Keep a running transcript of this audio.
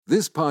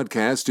This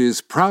podcast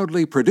is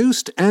proudly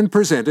produced and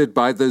presented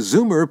by the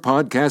Zoomer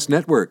Podcast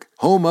Network,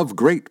 home of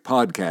great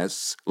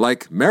podcasts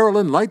like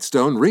Marilyn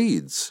Lightstone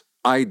Reads,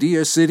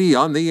 Idea City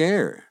on the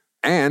Air,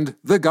 and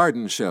The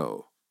Garden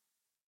Show.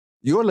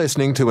 You're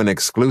listening to an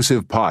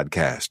exclusive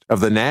podcast of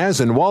the Naz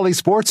and Wally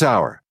Sports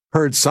Hour,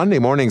 heard Sunday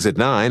mornings at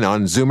 9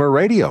 on Zoomer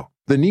Radio,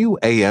 the new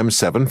AM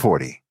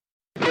 740.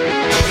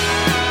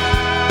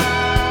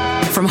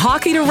 From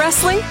hockey to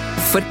wrestling,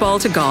 football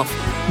to golf,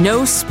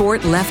 no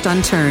sport left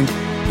unturned.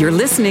 You're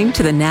listening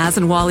to the Naz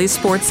and Wally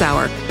Sports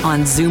Hour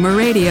on Zoomer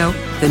Radio,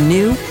 the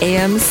new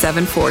AM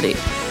 740.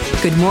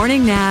 Good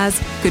morning,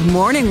 Naz. Good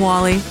morning,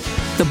 Wally.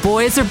 The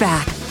boys are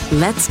back.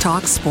 Let's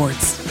talk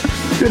sports.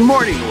 Good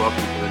morning. Welcome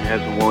to the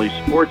Naz and Wally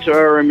Sports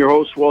Hour. I'm your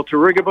host, Walter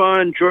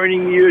Rigabon.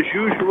 Joining you as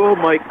usual,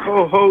 my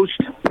co-host,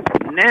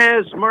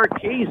 Naz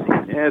Marchese.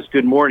 Naz,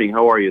 good morning.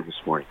 How are you this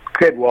morning?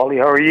 Good, Wally.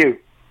 How are you?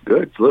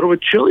 Good. It's a little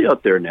bit chilly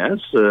out there, Naz.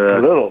 A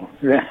little,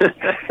 yeah.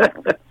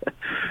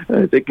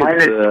 I think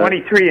minus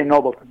 23 in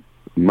Nobleton.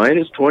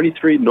 Minus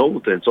 23 in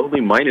Nobleton. It's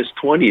only minus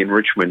 20 in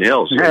Richmond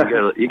Hill,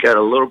 so you got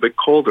a little bit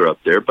colder up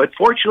there. But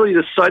fortunately,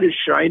 the sun is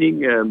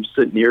shining. I'm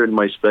sitting here in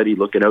my study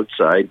looking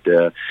outside.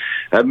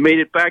 I've made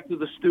it back to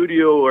the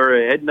studio.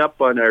 We're heading up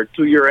on our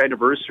 2-year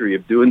anniversary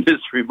of doing this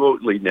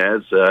remotely,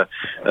 Naz.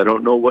 I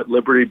don't know what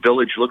Liberty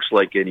Village looks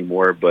like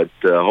anymore, but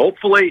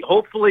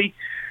hopefully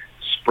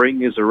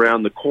spring is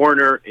around the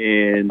corner,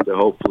 and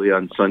hopefully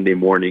on Sunday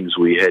mornings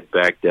we head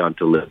back down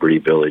to Liberty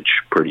Village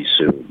pretty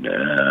soon.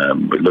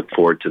 We look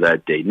forward to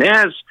that day.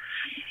 Naz,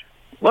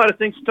 a lot of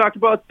things to talk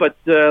about, but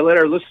let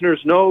our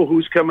listeners know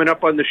who's coming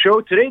up on the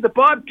show today. The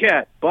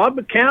Bobcat, Bob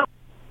McCown.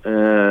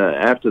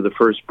 After the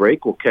first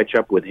break, we'll catch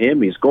up with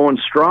him. He's going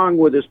strong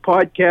with his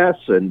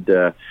podcasts, and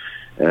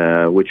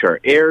which are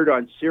aired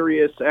on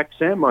Sirius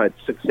XM at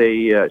 6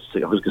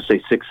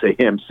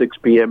 a.m., 6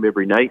 p.m.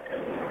 every night.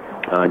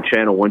 On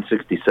Channel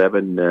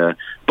 167.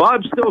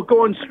 Bob's still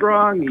going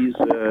strong. He's,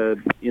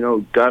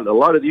 got a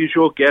lot of the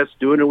usual guests,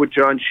 doing it with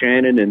John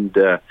Shannon and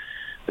the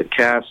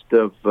cast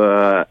of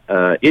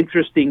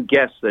interesting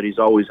guests that he's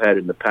always had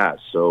in the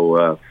past.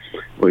 So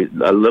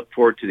I look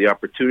forward to the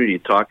opportunity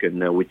to talk.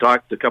 And we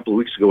talked a couple of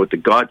weeks ago with the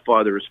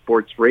Godfather of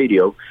Sports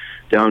Radio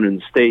down in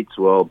the States.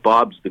 Well,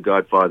 Bob's the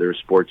Godfather of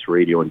Sports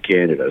Radio in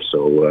Canada.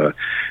 So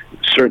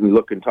certainly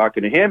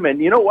talking to him.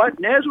 And you know what,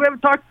 Naz, we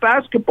haven't talked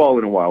basketball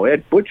in a while. We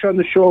had Butch on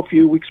the show a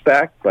few weeks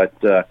back, but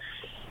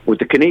with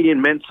the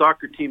Canadian men's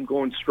soccer team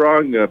going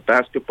strong,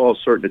 basketball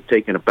sort of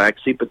taking a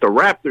backseat. But the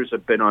Raptors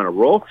have been on a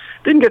roll.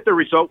 Didn't get the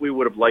result we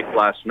would have liked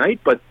last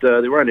night, but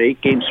they were on an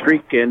 8-game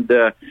streak. And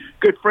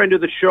good friend of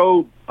the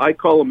show, I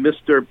call him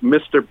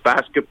Mr.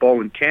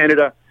 Basketball in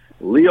Canada,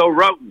 Leo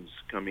Rautins,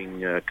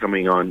 coming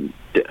on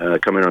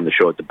the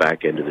show at the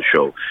back end of the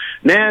show.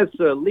 Naz,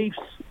 Leafs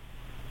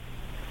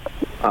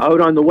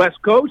out on the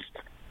West Coast.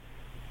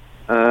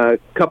 A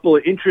couple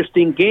of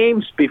interesting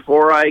games.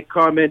 Before I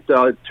comment,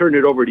 I'll turn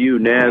it over to you,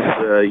 Naz.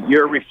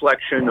 Your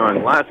reflection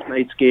on last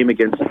night's game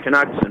against the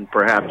Canucks and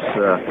perhaps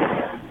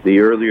the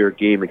earlier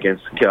game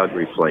against the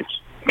Calgary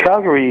Flames.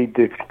 Calgary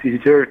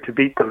deserved to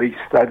beat the Leafs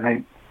that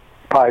night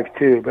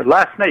 5-2, but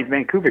last night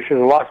Vancouver should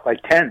have lost by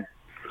 10.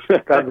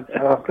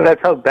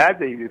 That's how bad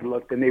they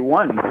looked, and they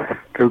won.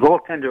 Their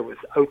goaltender was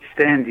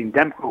outstanding.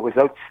 Demko was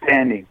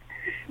outstanding.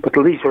 But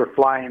the Leafs were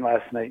flying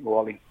last night,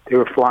 Wally. They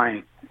were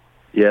flying.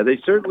 Yeah, they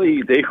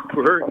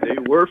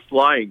were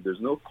flying. There's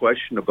no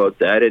question about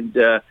that. And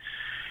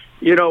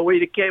we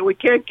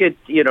can't get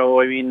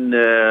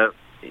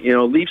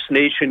Leafs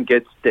Nation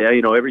gets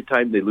every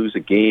time they lose a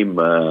game,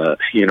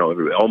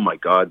 oh my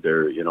God,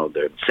 they're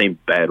the same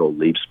bad old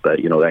Leafs, but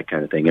that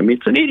kind of thing. I mean,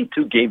 it's an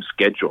 82 game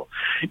schedule.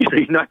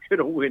 You're not going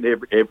to win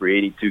every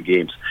 82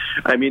 games.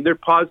 I mean, there are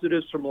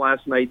positives from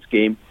last night's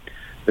game.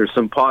 There's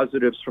some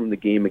positives from the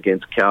game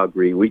against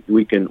Calgary.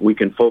 We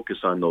can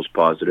focus on those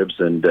positives,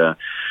 and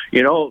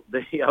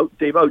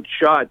they've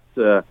outshot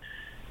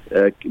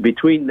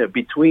between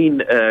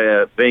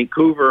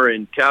Vancouver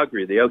and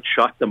Calgary. They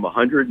outshot them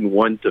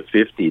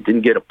 101-50.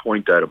 Didn't get a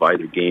point out of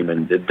either game,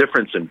 and the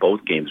difference in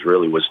both games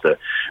really was the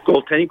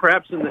goaltending.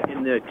 Perhaps in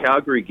the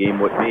Calgary game,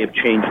 what may have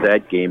changed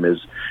that game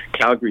is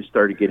Calgary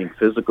started getting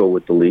physical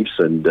with the Leafs,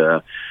 and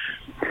the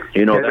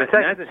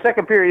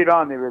second period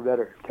on they were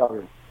better,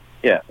 Calgary.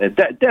 Yeah,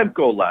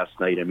 Demko last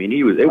night, I mean,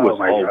 it was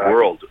all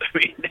world. I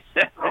mean,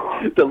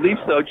 the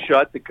Leafs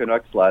outshot the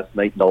Canucks last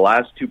night in the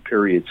last two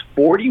periods,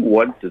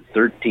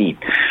 41-13.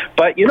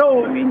 But,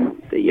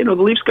 the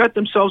Leafs got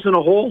themselves in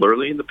a hole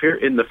early in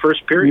the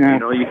first period.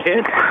 Yeah.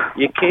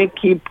 You can't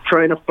keep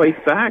trying to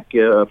fight back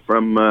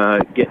from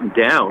getting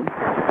down.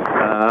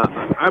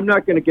 I'm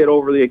not going to get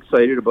overly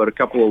excited about a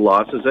couple of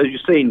losses. As you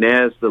say,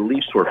 Naz, the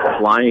Leafs were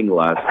flying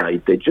last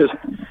night. They just,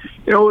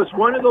 it was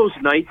one of those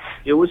nights.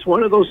 It was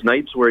one of those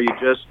nights where you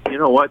just,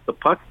 the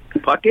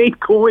puck ain't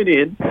going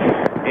in,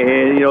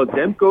 and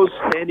Demko's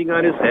standing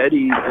on his head,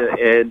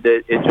 and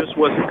it just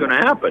wasn't going to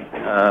happen.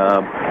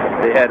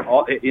 They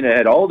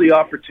had all the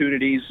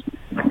opportunities,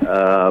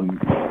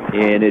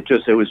 and it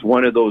was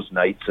one of those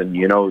nights, and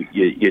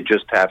you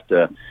just have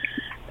to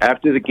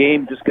after the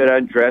game, just got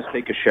undressed,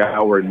 take a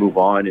shower, and move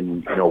on,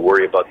 and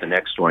worry about the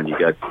next one. You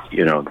got,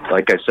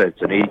 like I said,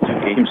 it's an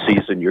 82-game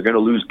season. You're going to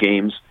lose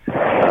games.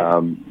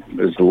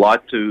 There's a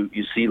lot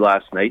you see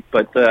last night,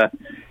 but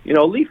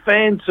Leaf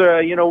fans,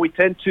 we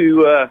tend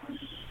to.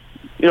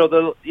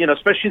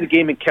 Especially the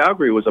game in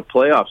Calgary was a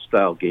playoff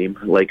style game,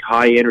 like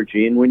high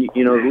energy. And when the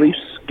Leafs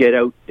get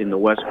out in the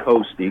West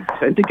Coast, you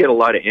tend to get a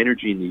lot of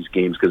energy in these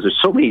games because there's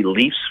so many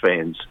Leafs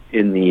fans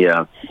in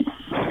the.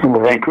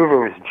 Vancouver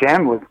was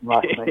jammed with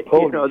last night.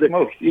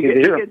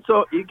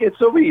 You get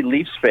so many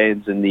Leafs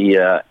fans in the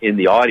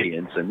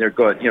audience, and they're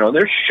going,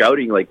 they're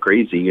shouting like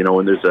crazy,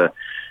 when there's a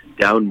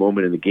down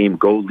moment in the game,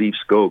 go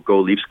Leafs, go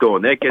Leafs, go,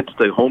 and that gets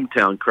the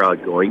hometown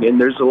crowd going.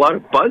 And there's a lot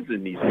of buzz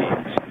in these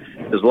games.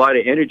 There's a lot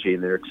of energy,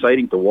 and they're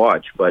exciting to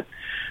watch. But,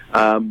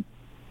 if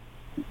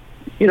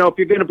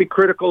you're going to be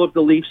critical of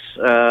the Leafs,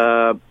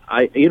 they're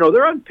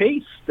on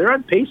pace. They're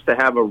on pace to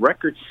have a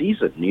record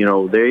season.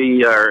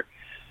 They are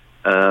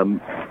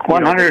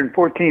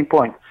 114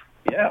 points.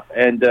 Yeah,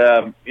 and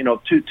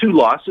two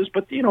losses,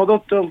 but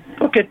they'll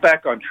get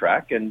back on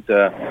track. And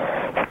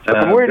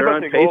I'm worried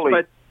about the goalie.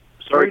 But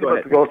sorry,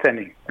 worried about the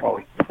goaltending.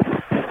 Wally.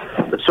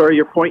 Sorry,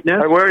 your point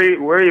now. I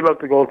worry about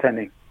the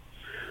goaltending.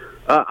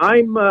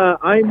 I'm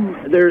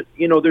there.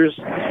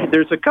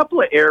 There's a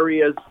couple of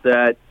areas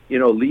that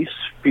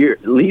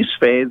Leafs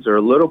fans are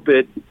a little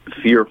bit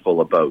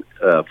fearful about,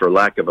 for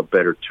lack of a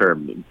better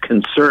term,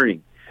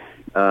 concerning,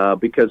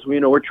 because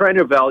we're trying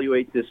to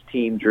evaluate this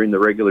team during the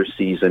regular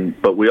season,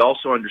 but we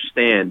also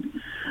understand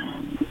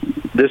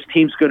this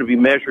team's going to be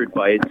measured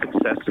by its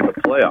success in the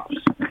playoffs.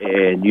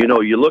 And you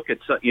look at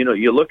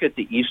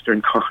the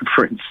Eastern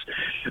Conference.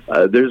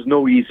 There's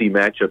no easy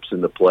matchups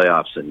in the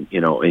playoffs, and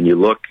you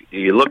look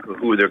at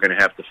who they're going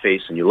to have to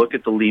face, and you look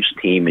at the Leafs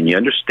team, and you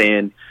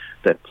understand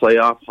that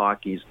playoff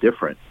hockey is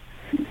different.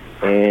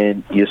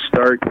 And you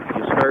start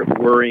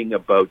worrying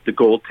about the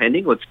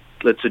goaltending.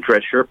 Let's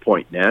address your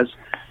point, Naz.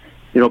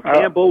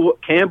 Campbell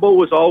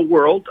was all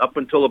world up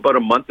until about a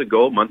month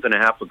and a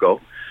half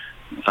ago.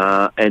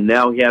 And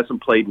now he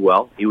hasn't played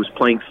well. He was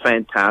playing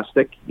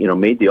fantastic,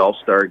 made the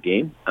All-Star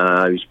game. He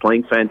was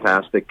playing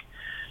fantastic,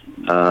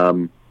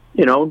 but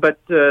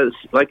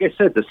like I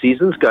said, the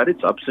season's got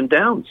its ups and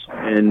downs.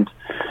 And,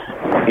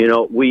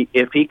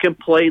 if he can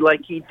play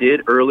like he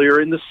did earlier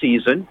in the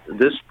season,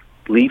 this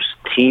Leafs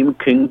team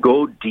can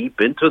go deep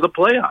into the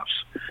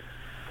playoffs.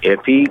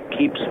 If he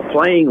keeps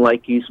playing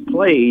like he's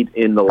played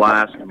in the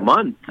last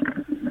month,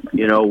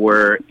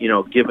 where,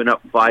 giving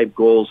up 5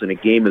 goals in a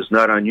game is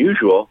not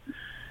unusual,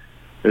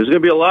 there's going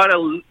to be a lot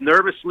of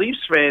nervous Leafs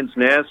fans,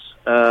 Naz.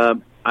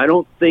 I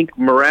don't think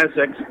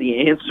Mrazek's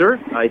the answer.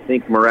 I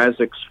think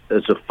Mrazek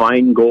is a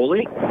fine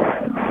goalie.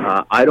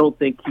 I don't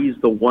think he's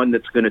the one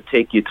that's going to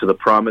take you to the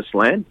promised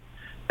land.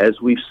 As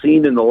we've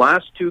seen in the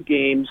last 2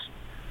 games,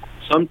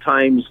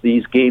 sometimes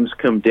these games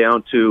come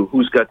down to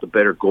who's got the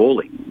better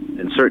goalie.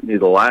 And certainly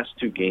the last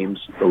 2 games,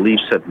 the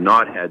Leafs have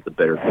not had the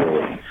better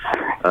goalie.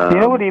 You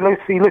know what he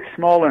looks? He looks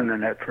smaller in the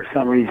net for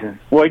some reason.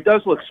 Well, he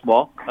does look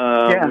small.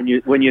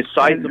 When you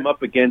size him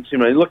up against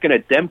him, looking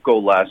at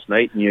Demko last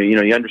night, and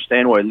you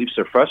understand why Leafs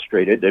are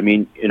frustrated. I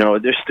mean,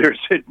 there's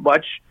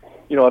much.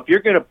 If you're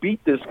going to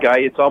beat this guy,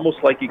 it's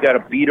almost like you got to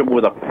beat him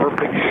with a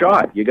perfect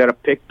shot. You got to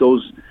pick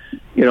those.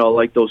 You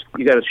got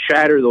to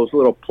shatter those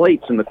little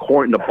plates in the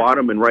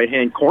bottom and right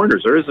hand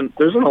corners. There isn't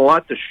a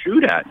lot to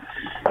shoot at.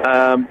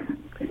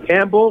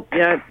 Campbell,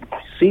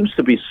 seems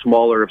to be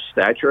smaller of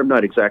stature. I'm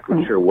not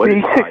exactly sure what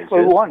his size is.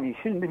 6'1". He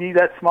shouldn't be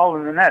that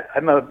smaller than that.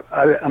 I'm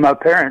a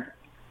parent.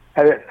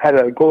 I had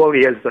a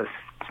goalie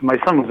my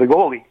son was a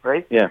goalie,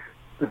 right? Yeah.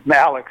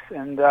 Alex,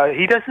 and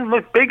he doesn't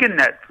look big in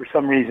net for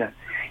some reason.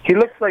 He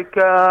looks like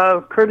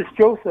Curtis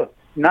Joseph.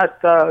 Not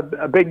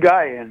a big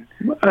guy, and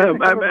I'm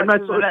not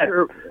so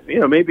sure.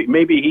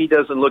 Maybe he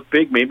doesn't look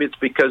big. Maybe it's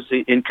because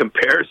in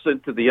comparison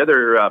to the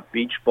other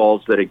beach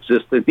balls that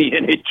exist in the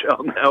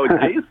NHL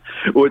nowadays,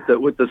 with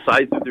the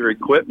size of their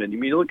equipment.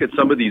 You look at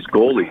some of these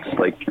goalies.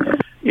 Like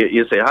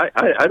you say,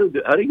 how do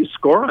you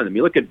score on them?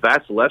 You look at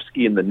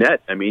Vasilevsky in the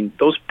net.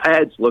 Those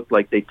pads look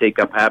like they take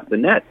up half the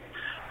net.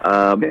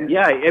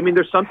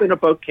 There's something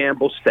about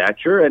Campbell's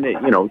stature, and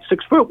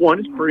 6'1"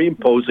 is pretty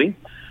imposing.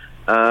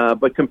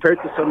 But compared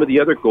to some of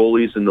the other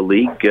goalies in the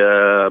league,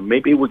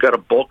 maybe we got to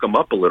bulk them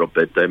up a little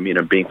bit.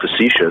 I'm being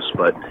facetious,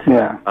 but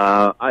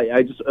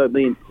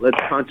let's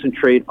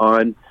concentrate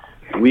on.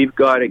 We've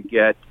got to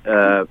get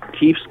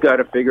Keefe's got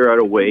to figure out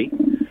a way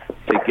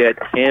to get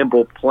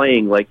Campbell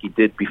playing like he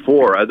did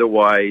before.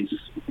 Otherwise,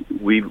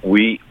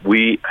 we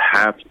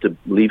have to.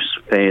 Leafs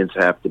fans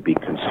have to be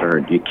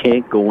concerned. You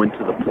can't go into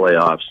the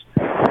playoffs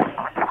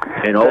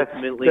and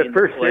ultimately the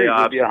first series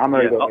would be a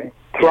hammer.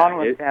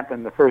 Toronto and Tampa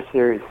in the first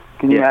series.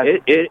 Can you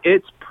imagine?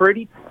 It's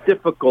pretty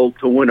difficult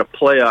to win a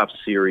playoff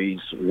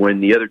series when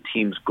the other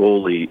team's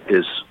goalie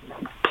is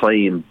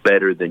playing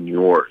better than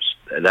yours.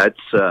 That's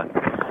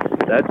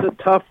a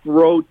tough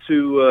road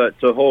to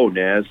hoe,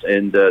 Naz.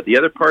 And the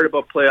other part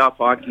about playoff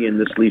hockey and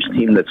this Leafs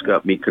team that's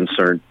got me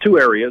concerned, 2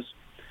 areas.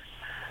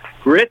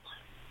 Grit.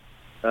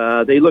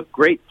 They looked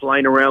great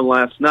flying around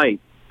last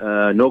night.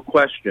 no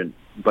question.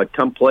 But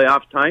come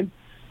playoff time,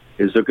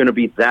 is there going to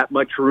be that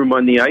much room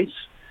on the ice?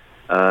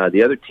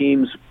 The other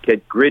teams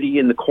get gritty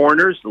in the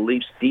corners. The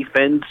Leafs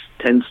defense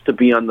tends to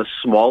be on the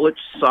smallish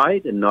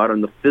side and not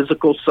on the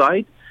physical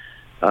side.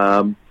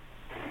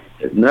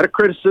 Not a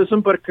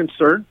criticism, but a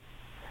concern.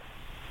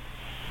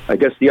 I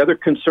guess the other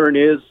concern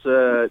is,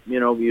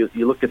 you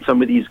look at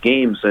some of these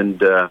games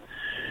and,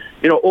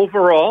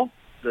 overall,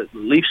 the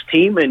Leafs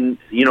team, and,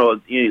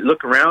 you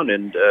look around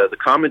and the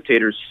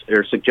commentators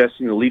are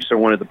suggesting the Leafs are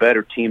one of the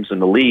better teams in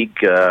the league.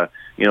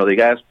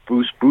 They asked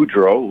Bruce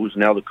Boudreau, who's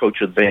now the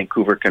coach of the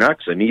Vancouver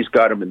Canucks, and he's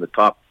got them in the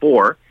top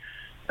 4.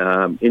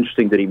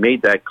 Interesting that he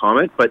made that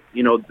comment, but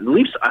the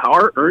Leafs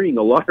are earning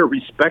a lot of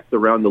respect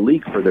around the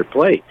league for their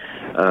play.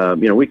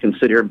 We can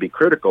sit here and be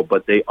critical,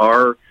 but they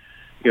are,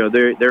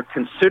 they're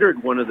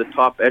considered one of the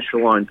top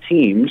echelon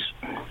teams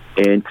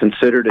and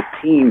considered a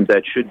team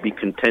that should be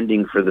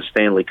contending for the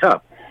Stanley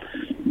Cup.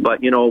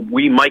 But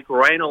we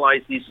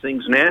microanalyze these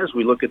things, Naz.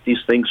 We look at these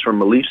things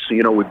from a Leafs.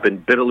 We've been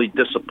bitterly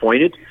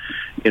disappointed.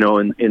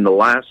 In the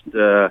last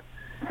 10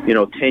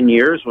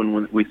 years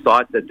when we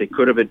thought that they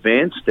could have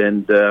advanced,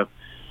 and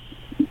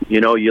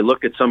you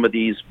look at some of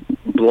these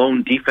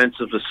blown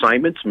defensive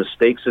assignments,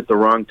 mistakes at the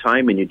wrong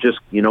time, and you just,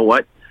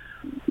 what?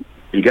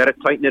 You got to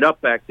tighten it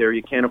up back there.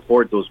 You can't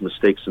afford those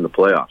mistakes in the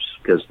playoffs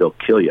because they'll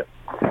kill you.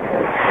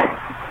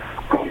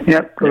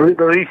 Yep,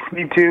 the Leafs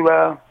need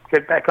to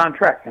get back on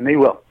track, and they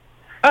will.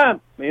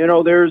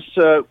 There's,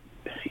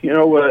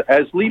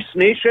 as Leafs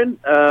Nation,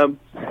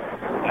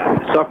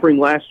 suffering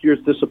last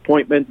year's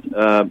disappointment,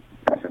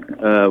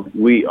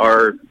 we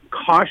are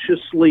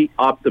cautiously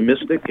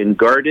optimistic and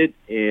guarded,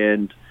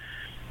 and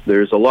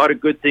there's a lot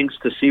of good things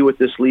to see with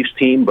this Leafs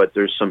team, but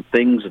there's some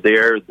things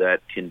there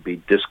that can be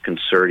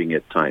disconcerting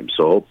at times.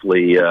 So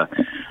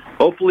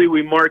hopefully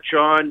we march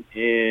on,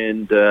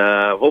 and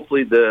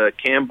hopefully the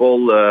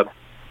Campbell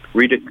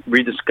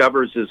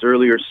rediscovers his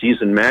earlier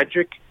season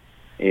magic.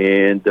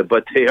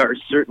 But they are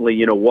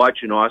certainly,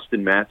 watching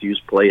Austin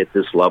Matthews play at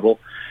this level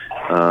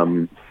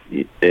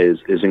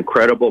is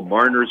incredible.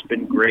 Marner's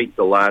been great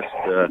the last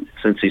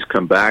since he's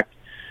come back.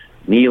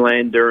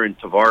 Nylander and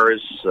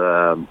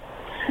Tavares.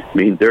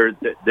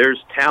 There's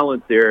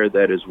talent there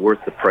that is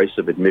worth the price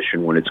of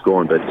admission when it's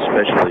going, but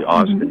especially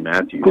Austin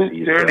Matthews.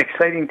 They're an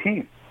exciting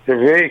team.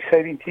 They're a very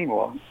exciting team,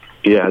 Walt.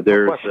 Yeah, they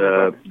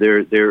are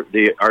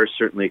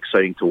certainly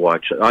exciting to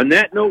watch. On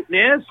that note,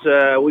 Naz,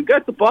 we've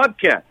got the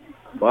Bobcat,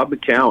 Bob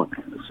McCown.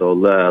 So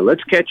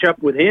let's catch up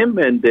with him.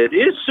 And it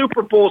is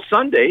Super Bowl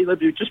Sunday.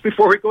 Just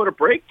before we go to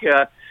break,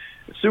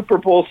 Super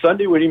Bowl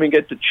Sunday, we didn't even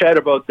get to chat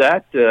about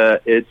that.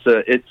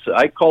 It's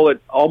I call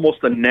it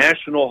almost a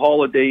national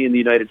holiday in the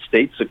United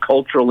States, a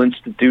cultural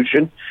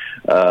institution.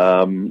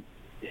 And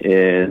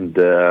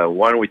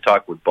why don't we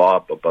talk with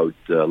Bob about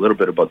a little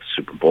bit about the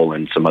Super Bowl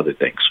and some other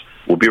things.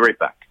 We'll be right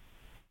back.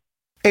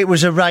 It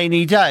was a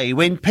rainy day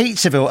when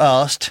Pizzaville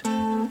asked,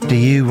 "Do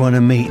you want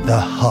to meet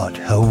the hot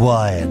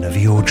Hawaiian of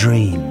your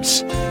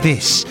dreams?"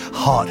 This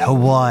hot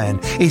Hawaiian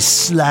is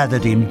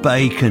slathered in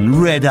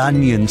bacon, red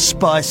onion,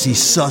 spicy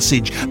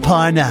sausage,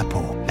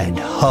 pineapple and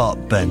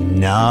hot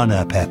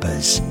banana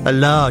peppers. A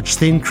large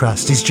thin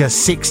crust is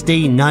just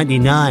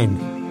 $16.99.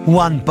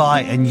 One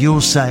bite and you'll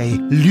say,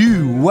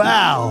 "Lou,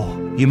 wow!"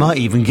 You might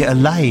even get a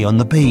lay on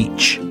the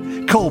beach.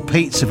 Call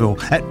Pizzaville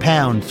at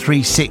pound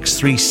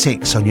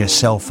 3636 on your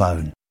cell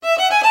phone.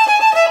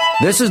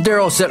 This is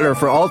Daryl Sittler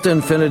for Alta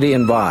Infinity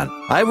in Vaughan.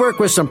 I've worked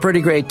with some pretty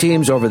great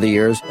teams over the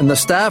years, and the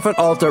staff at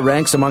Alta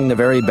ranks among the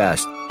very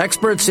best.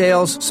 Expert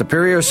sales,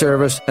 superior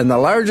service, and the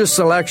largest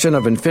selection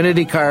of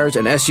Infinity cars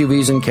and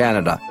SUVs in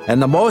Canada,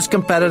 and the most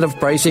competitive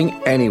pricing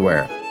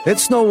anywhere.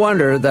 It's no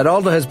wonder that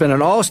Alta has been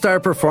an all-star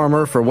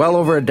performer for well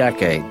over a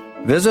decade.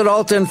 Visit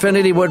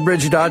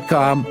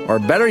AltaInfinityWoodbridge.com, or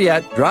better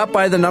yet, drop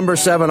by the number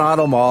 7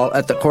 Auto Mall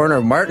at the corner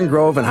of Martin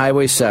Grove and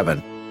Highway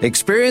 7.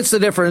 Experience the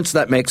difference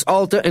that makes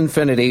Alta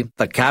Infinity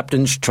the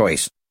captain's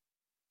choice.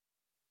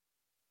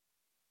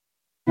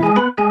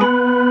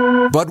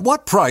 But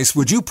what price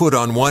would you put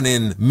on one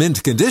in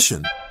mint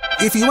condition?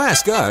 If you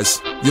ask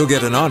us, you'll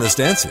get an honest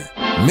answer.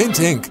 Mint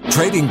Inc.,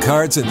 trading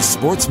cards and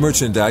sports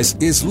merchandise,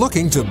 is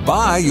looking to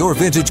buy your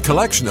vintage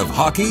collection of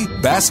hockey,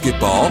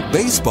 basketball,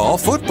 baseball,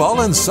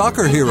 football, and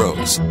soccer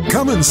heroes.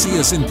 Come and see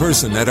us in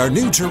person at our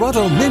new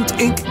Toronto Mint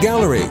Inc.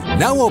 Gallery,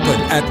 now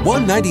open at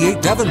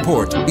 198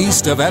 Davenport,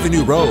 east of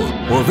Avenue Road,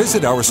 or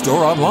visit our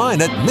store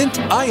online at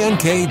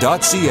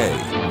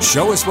mintink.ca.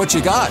 Show us what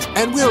you got,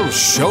 and we'll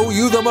show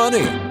you the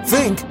money.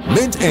 Think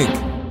Mint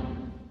Inc.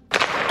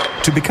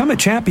 To become a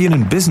champion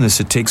in business,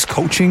 it takes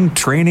coaching,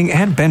 training,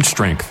 and bench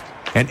strength.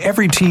 And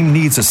every team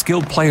needs a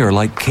skilled player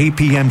like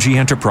KPMG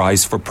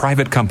Enterprise for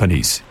private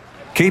companies.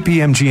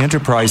 KPMG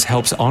Enterprise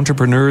helps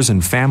entrepreneurs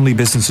and family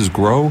businesses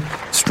grow,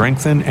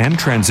 strengthen, and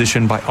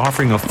transition by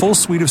offering a full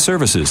suite of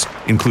services,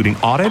 including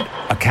audit,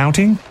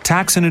 accounting,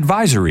 tax, and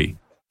advisory.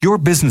 Your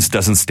business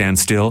doesn't stand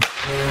still.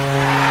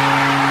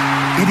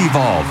 It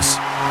evolves.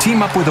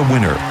 Team up with a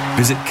winner.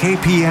 Visit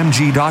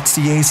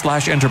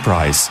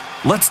kpmg.ca/enterprise.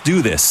 Let's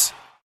do this.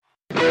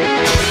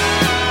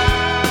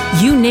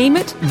 You name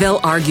it, they'll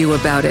argue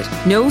about it.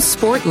 No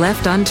sport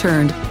left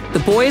unturned. The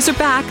boys are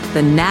back,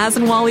 the Naz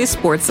and Wally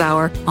Sports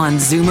Hour on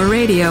Zoomer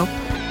Radio.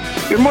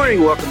 Good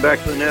morning. Welcome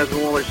back to the Naz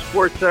and Wally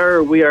Sports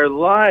Hour. We are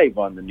live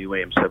on the new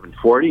AM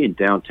 740 in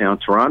downtown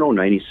Toronto,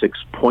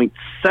 96.7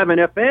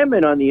 FM,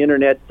 and on the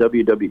internet,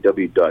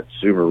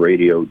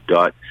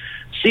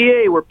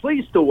 www.zoomerradio.ca. We're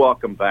pleased to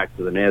welcome back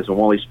to the Naz and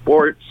Wally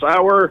Sports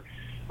Hour.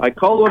 I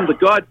call him the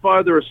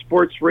godfather of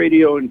sports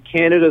radio in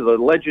Canada, the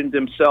legend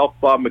himself,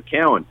 Bob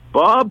McCown.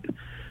 Bob,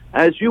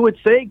 as you would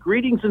say,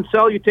 greetings and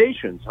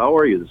salutations. How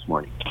are you this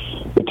morning?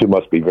 You two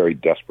must be very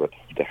desperate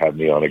to have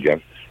me on again.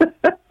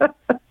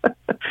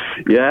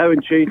 You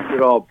haven't changed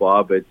at all,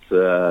 Bob. It's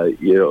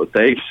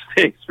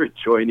thanks for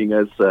joining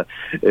us.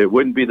 It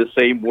wouldn't be the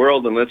same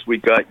world unless we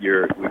got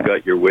your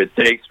wit.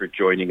 Thanks for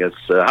joining us.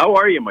 How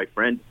are you, my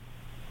friend?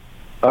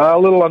 A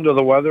little under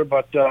the weather,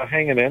 but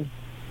hanging in.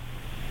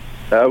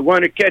 I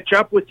want to catch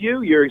up with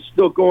you. You're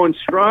still going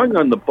strong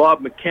on the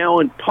Bob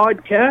McCown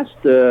podcast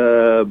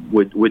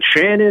with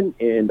Shannon,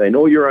 and I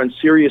know you're on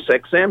Sirius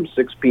XM,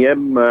 6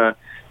 p.m.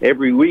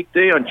 Every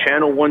weekday on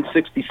Channel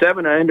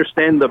 167. I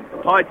understand the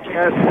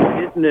podcast is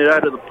hitting it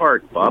out of the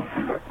park, Bob.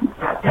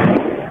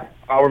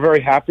 We're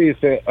very happy.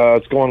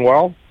 It's going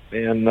well,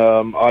 and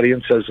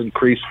audience has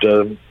increased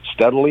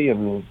steadily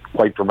and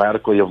quite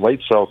dramatically of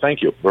late, so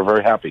thank you. We're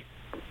very happy.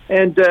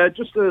 And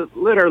just to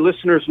let our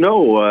listeners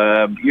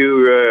know,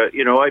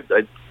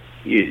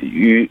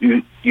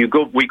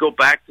 we go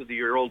back to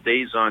your old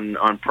days on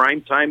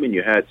prime time, and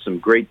you had some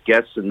great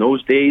guests in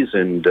those days,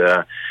 and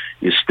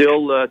you're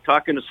still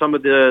talking to some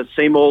of the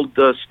same old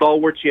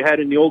stalwarts you had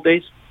in the old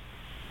days?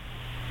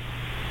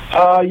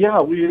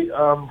 Yeah, we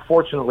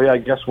fortunately, I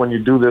guess, when you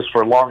do this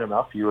for long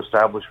enough, you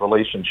establish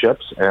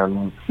relationships.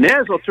 And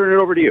Naz, I'll turn it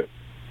over to you.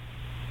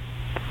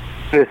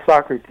 The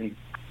soccer team.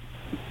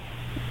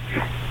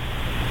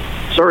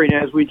 Sorry,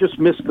 Naz, we just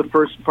missed the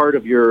first part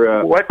of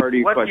your What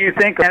question. do you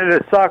think of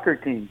Canada's soccer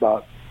team,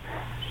 Bob?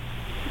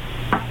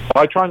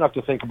 I try not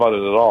to think about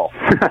it at all.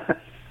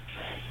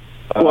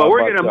 Well,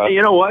 we're gonna.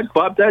 You know what,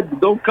 Bob?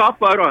 Don't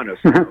cop out on us,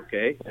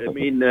 okay? I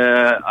mean,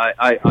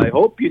 I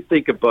hope you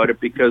think about it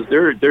because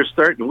they're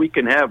starting. We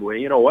can have.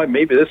 You know what?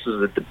 Maybe this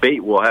is a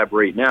debate we'll have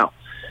right now.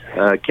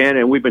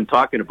 Canada, and we've been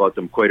talking about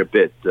them quite a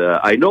bit.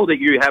 I know that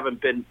you haven't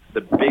been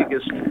the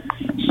biggest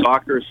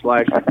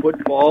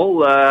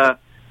soccer/football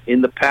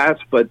in the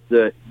past, but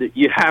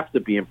you have to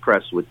be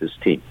impressed with this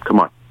team. Come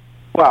on.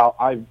 Well,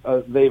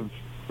 they've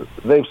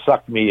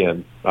sucked me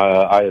in.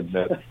 I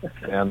admit,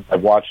 and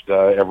I've watched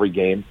every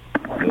game.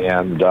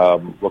 And now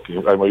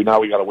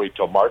we got to wait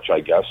till March, I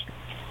guess,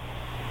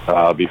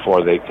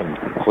 before they can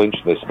clinch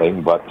this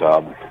thing. But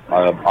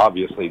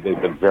obviously,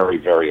 they've been very,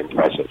 very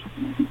impressive.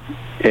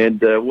 And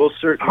we'll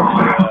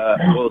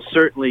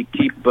certainly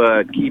keep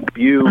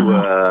you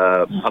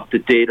up to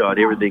date on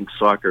everything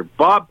soccer.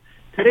 Bob,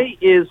 today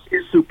is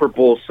Super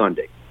Bowl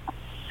Sunday.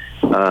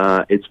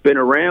 It's been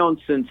around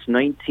since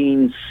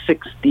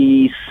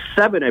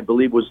 1967, I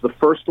believe, was the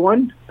first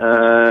one.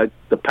 The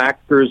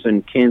Packers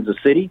and Kansas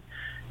City.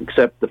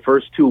 Except the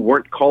first two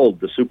weren't called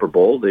the Super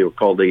Bowl. They were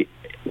called the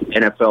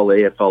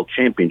NFL-AFL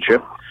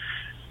Championship.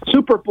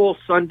 Super Bowl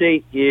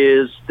Sunday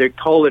they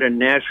call it a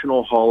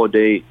national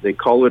holiday. They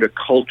call it a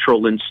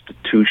cultural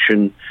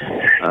institution.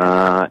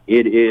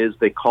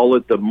 They call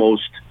it the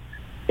most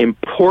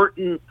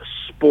important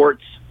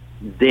sports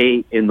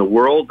day in the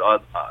world,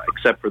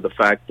 except for the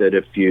fact that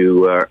if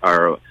you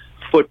are a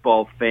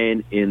football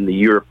fan in the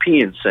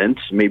European sense,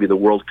 maybe the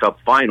World Cup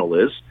final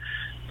is.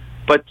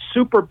 But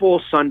Super Bowl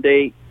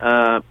Sunday,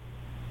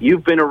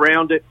 you've been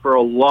around it for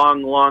a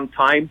long, long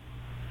time.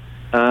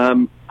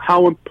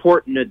 How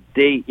important a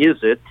day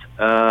is it?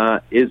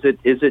 Is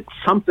it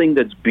something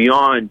that's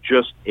beyond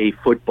just a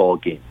football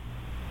game?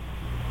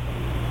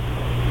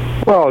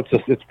 Well,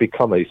 it's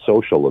become a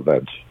social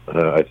event.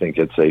 I think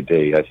it's a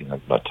day. I think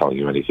I'm not telling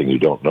you anything you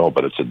don't know,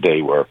 but it's a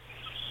day where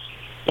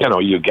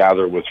you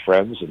gather with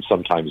friends and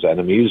sometimes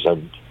enemies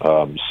and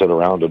sit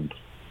around and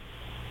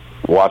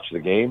watch the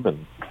game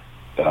and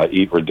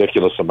eat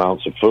ridiculous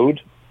amounts of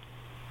food.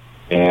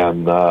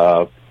 And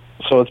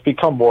so it's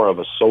become more of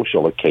a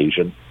social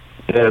occasion.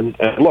 And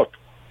look,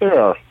 there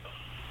are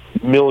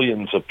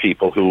millions of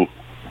people who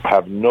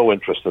have no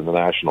interest in the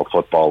National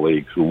Football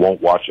League, who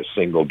won't watch a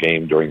single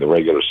game during the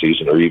regular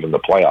season or even the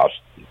playoffs.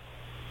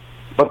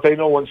 But they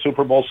know when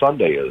Super Bowl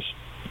Sunday is.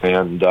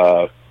 And,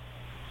 I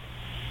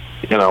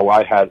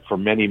had, for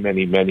many,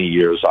 many, many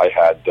years, I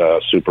had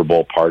Super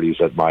Bowl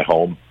parties at my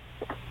home.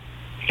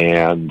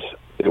 And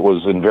it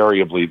was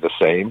invariably the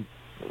same.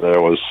 There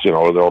were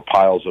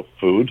piles of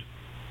food,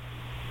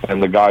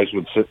 and the guys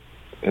would sit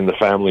in the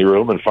family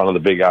room in front of the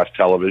big-ass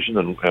television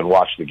and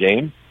watch the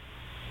game,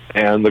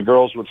 and the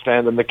girls would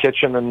stand in the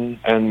kitchen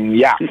and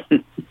yap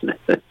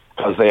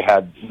because they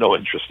had no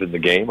interest in the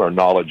game or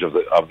knowledge of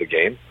the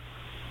game.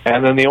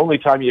 And then the only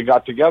time you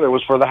got together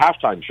was for the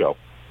halftime show,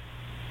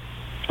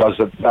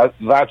 because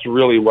that's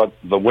really what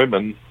the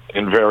women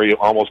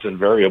almost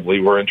invariably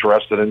were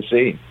interested in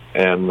seeing,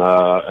 and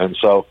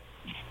so.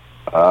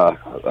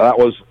 That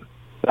was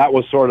that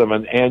was sort of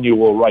an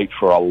annual rite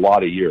for a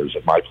lot of years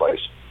at my place.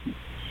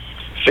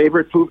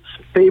 Favorite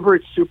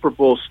Super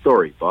Bowl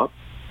story, Bob?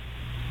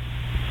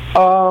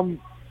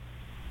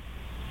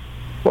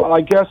 Well,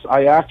 I guess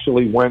I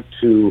actually went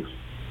to,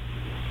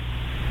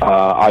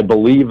 I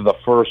believe, the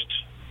first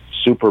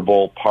Super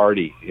Bowl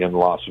party in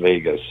Las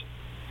Vegas.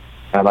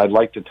 And I'd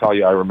like to tell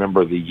you I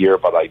remember the year,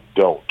 but I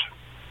don't.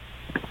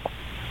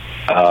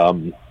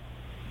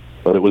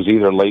 But it was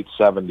either late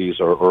 70s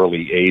or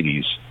early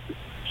 80s.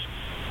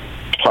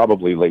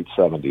 Probably late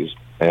 70s.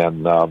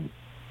 And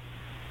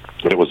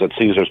it was at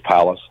Caesar's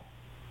Palace.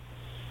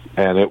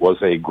 And it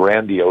was a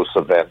grandiose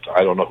event.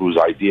 I don't know whose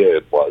idea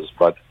it was,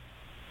 but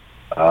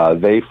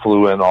they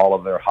flew in all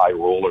of their high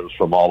rollers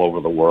from all over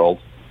the world.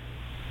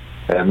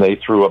 And they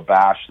threw a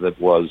bash that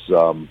was,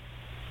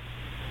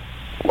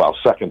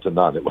 second to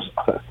none.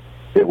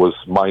 It was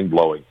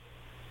mind-blowing.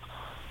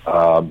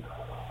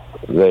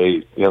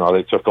 They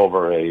took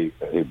over a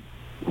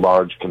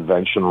large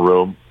convention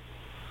room.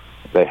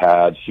 They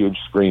had huge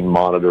screen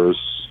monitors,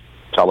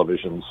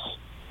 televisions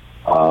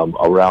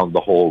around the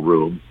whole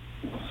room.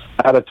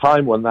 At a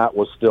time when that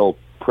was still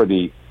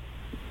pretty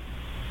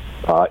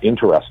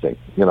interesting.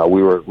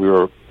 We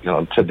were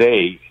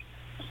today,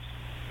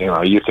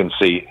 you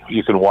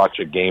can watch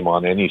a game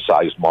on any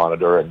size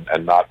monitor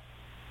and not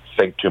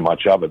think too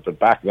much of it. But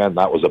back then,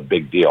 that was a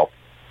big deal.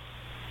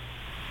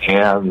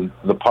 And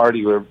the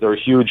party, there were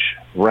huge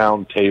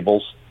round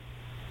tables.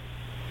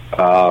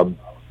 The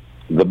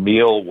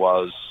meal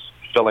was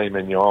filet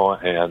mignon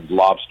and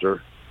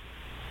lobster.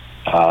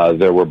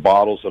 There were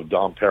bottles of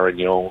Dom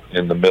Perignon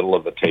in the middle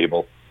of the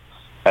table.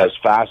 As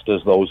fast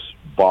as those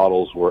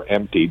bottles were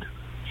emptied,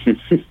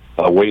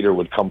 a waiter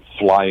would come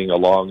flying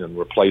along and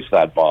replace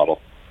that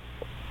bottle.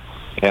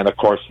 And of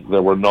course,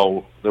 there was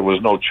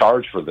no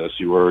charge for this.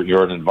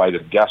 You're an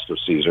invited guest of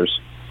Caesar's,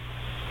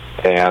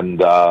 and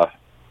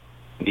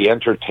the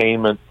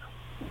entertainment,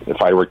 if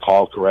I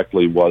recall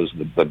correctly, was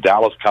the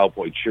Dallas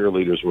Cowboy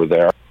cheerleaders were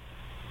there,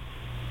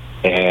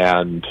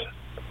 and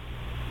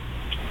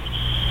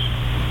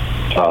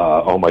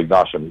oh my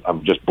gosh,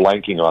 I'm just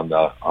blanking on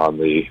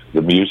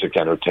the music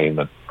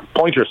entertainment.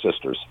 Pointer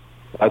Sisters,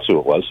 that's who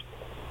it was,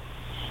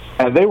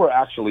 and they were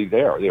actually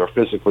there. They were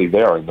physically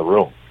there in the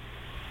room.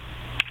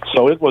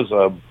 So it was,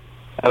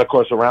 and of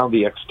course, around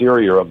the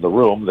exterior of the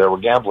room there were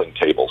gambling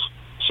tables.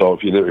 So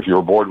if you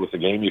were bored with the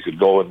game, you could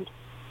go and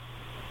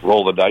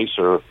roll the dice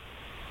or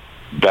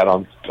bet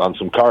on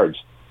some cards,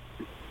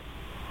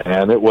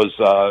 and it was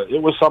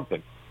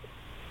something.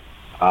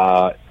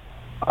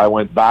 I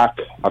went back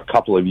a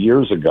couple of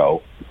years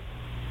ago.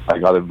 I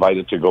got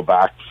invited to go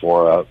back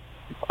for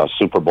a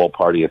Super Bowl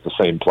party at the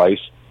same place,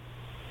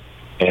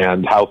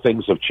 and how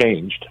things have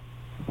changed.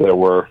 There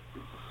were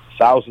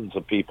thousands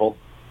of people.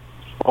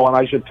 Oh, and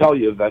I should tell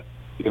you that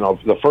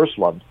the first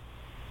one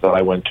that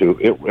I went to,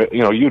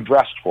 you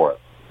dressed for it.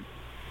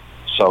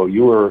 So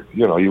you were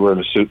in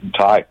a suit and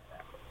tie.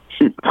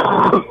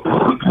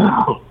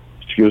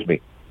 Excuse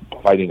me,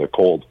 fighting a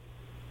cold.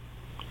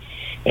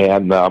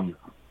 And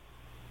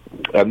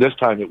this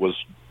time it was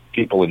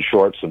people in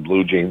shorts and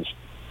blue jeans,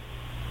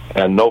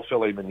 and no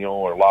filet mignon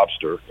or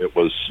lobster. It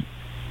was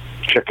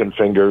chicken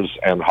fingers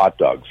and hot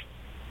dogs.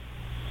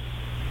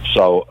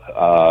 So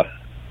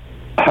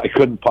I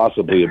couldn't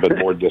possibly have been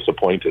more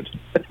disappointed.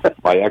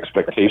 My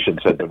expectations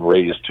had been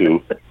raised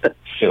to,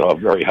 a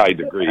very high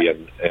degree,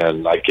 and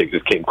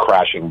it came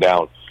crashing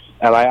down.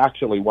 And I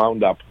actually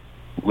wound up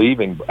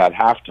leaving at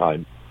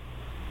halftime,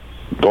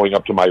 going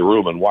up to my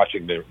room and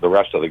watching the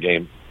rest of the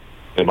game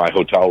in my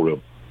hotel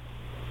room.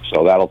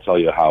 So that'll tell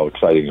you how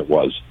exciting it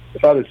was.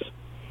 But it's,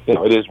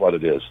 it is what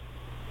it is.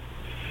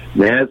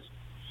 Naz,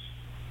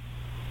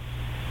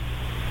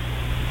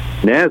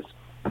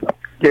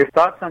 your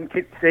thoughts on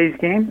today's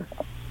game?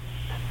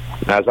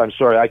 Naz, I'm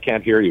sorry, I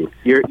can't hear you.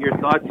 Your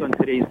thoughts on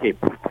today's game?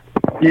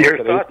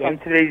 On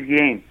today's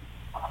game?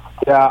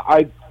 Yeah,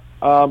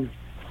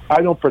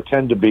 I don't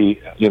pretend to be,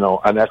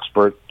 an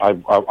expert.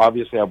 I've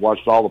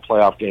watched all the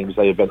playoff games.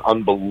 They have been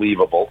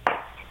unbelievable,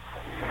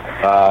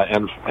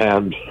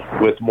 and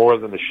with more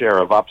than a share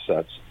of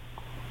upsets.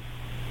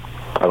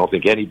 I don't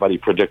think anybody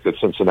predicted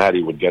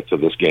Cincinnati would get to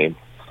this game.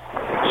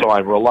 So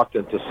I'm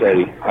reluctant to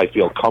say I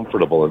feel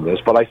comfortable in this,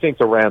 but I think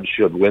the Rams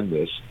should win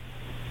this.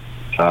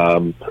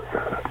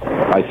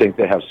 I think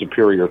they have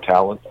superior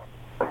talent,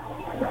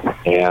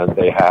 and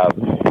they have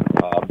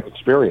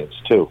experience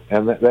too,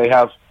 and they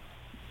have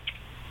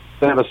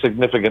a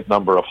significant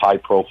number of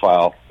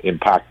high-profile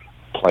impact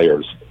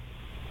players.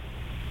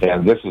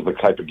 And this is the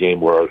type of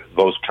game where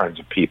those kinds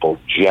of people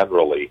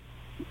generally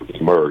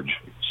emerge.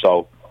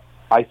 So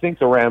I think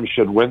the Rams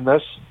should win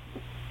this.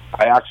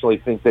 I actually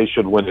think they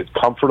should win it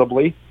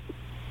comfortably.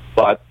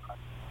 But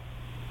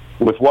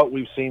with what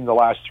we've seen the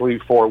last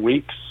 3-4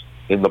 weeks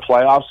in the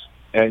playoffs,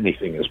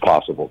 anything is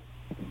possible.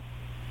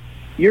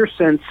 Your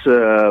sense,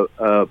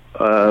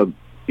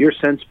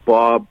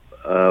 Bob,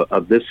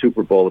 of this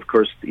Super Bowl, of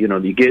course,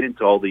 you get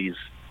into all these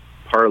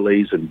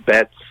parlays and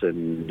bets,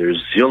 and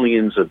there's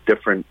zillions of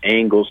different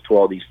angles to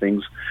all these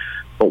things.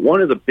 But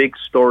one of the big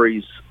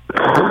stories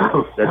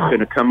that's going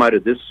to come out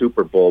of this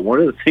Super Bowl, one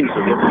of the things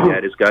I'm looking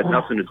at has got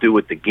nothing to do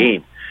with the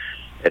game.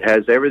 It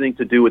has everything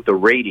to do with the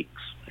ratings.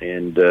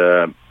 And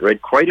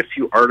read quite a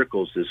few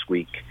articles this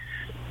week.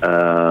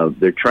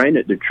 They're trying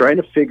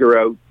to figure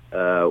out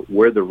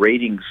where the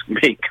ratings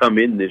may come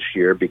in this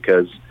year,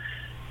 because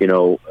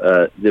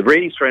the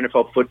ratings for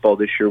NFL football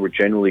this year were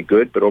generally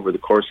good, but over the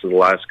course of the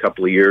last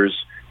couple of years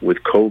with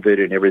COVID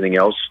and everything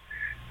else,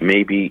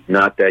 maybe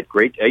not that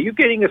great. Are you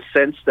getting a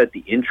sense that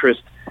the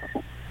interest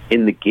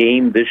in the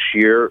game this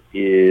year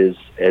is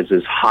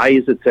as high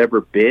as it's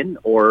ever been,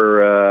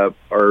 or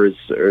is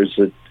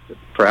it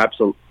perhaps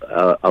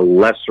a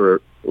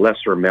lesser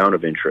amount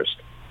of interest?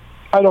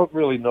 I don't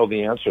really know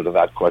the answer to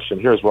that question.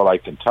 Here's what I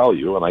can tell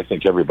you, and I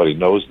think everybody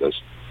knows this.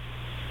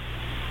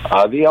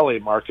 The LA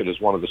market is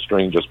one of the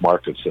strangest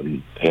markets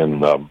in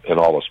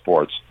all of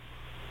sports.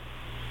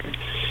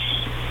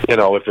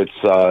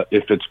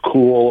 If it's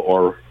cool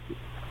or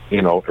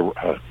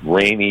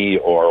rainy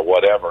or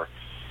whatever,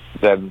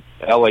 then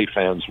LA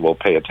fans will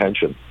pay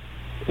attention.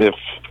 If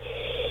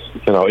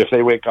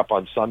they wake up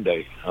on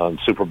Sunday, on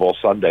Super Bowl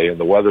Sunday, and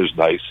the weather's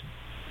nice,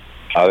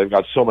 they've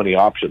got so many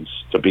options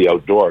to be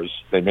outdoors.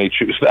 They may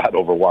choose that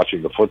over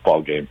watching the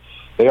football game.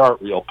 They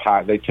aren't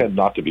they tend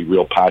not to be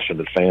real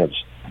passionate fans.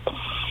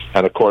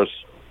 And of course,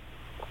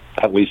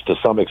 at least to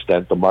some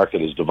extent, the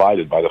market is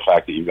divided by the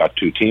fact that you've got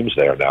two teams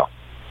there now.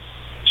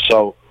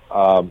 So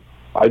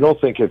I don't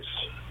think it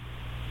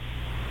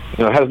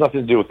has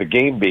nothing to do with the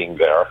game being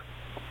there,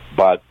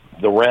 but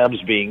the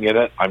Rams being in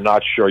it, I'm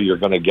not sure you're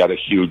going to get a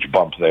huge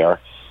bump there.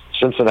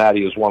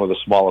 Cincinnati is one of the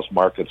smallest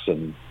markets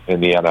in the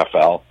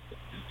NFL.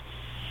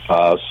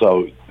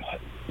 So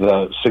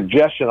the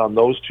suggestion on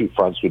those two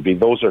fronts would be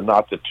those are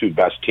not the two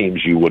best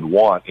teams you would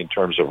want in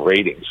terms of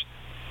ratings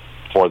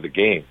for the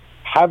game.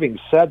 Having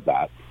said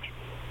that,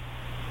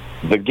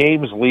 the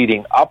games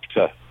leading up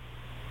to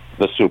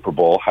the Super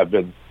Bowl have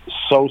been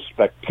so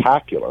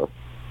spectacular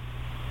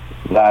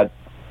that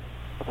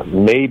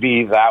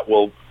maybe that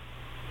will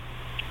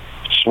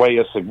sway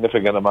a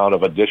significant amount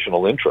of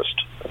additional interest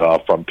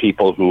from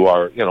people who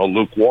are,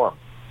 lukewarm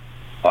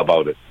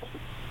about it.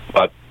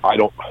 But I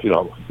don't,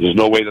 there's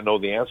no way to know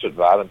the answer to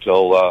that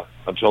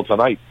until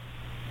tonight.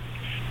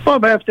 Well,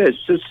 I have to.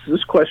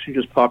 This question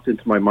just popped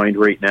into my mind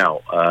right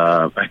now.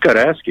 I got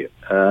to ask you: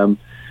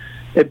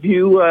 do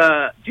you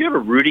have a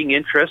rooting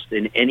interest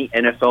in any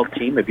NFL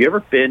team? Have you ever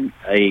been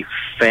a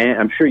fan?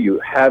 I'm sure you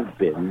have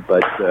been,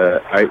 but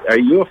are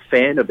you a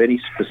fan of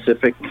any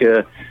specific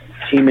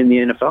team in the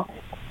NFL?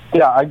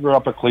 Yeah, I grew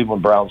up a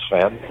Cleveland Browns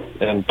fan,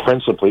 and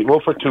principally,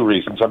 for two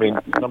reasons. I mean,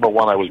 number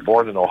one, I was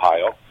born in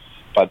Ohio,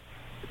 but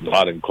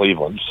not in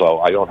Cleveland, so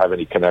I don't have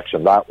any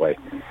connection that way.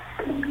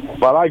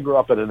 But I grew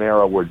up in an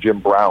era where Jim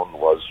Brown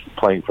was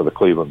playing for the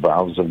Cleveland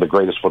Browns and the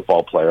greatest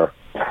football player,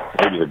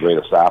 maybe the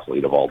greatest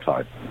athlete of all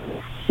time.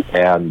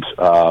 And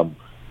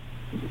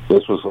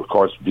this was, of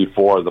course,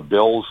 before the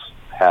Bills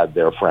had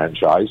their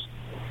franchise.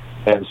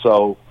 And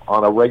so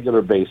on a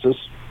regular basis,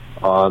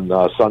 on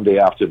Sunday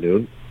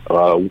afternoon,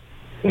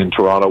 in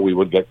Toronto, we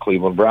would get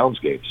Cleveland Browns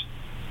games.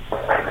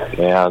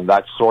 And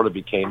that sort of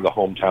became the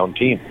hometown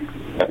team,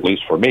 at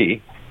least for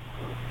me.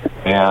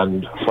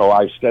 And so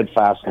I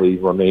steadfastly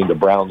remained a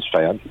Browns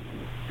fan,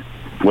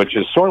 which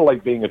is sort of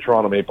like being a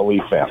Toronto Maple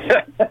Leaf fan.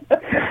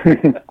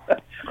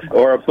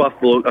 Or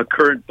a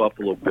current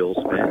Buffalo Bills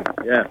fan.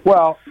 Yeah.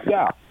 Well,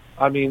 yeah.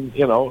 I mean,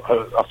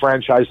 a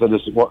franchise that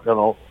is, I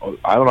don't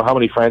know how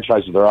many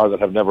franchises there are that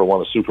have never won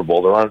a Super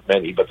Bowl. There aren't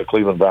many, but the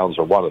Cleveland Browns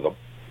are one of them.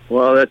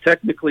 Well,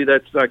 technically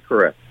that's not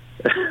correct.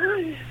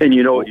 And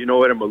you know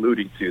what I'm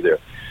alluding to there.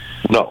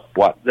 No,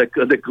 what?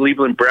 The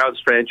Cleveland Browns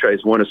franchise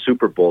won a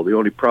Super Bowl. The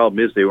only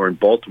problem is they were in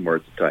Baltimore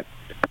at the time.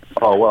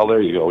 Oh, well,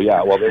 there you go.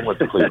 Yeah, well, they went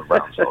to Cleveland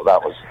Browns, so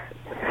that was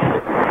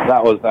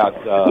that.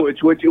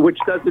 Which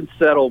doesn't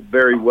settle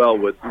very well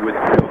with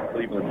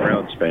Cleveland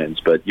Browns fans,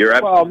 but you're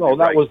absolutely well, no,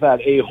 that right. was that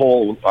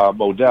a-hole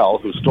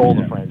Modell who stole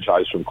the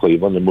franchise from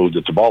Cleveland and moved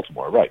it to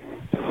Baltimore, right?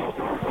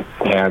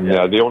 And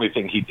the only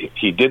thing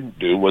he didn't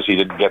do was he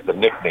didn't get the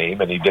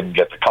nickname and he didn't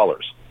get the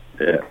colors.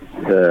 Yeah.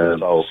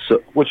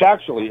 Which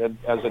actually, as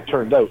it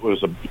turned out,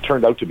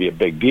 turned out to be a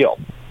big deal.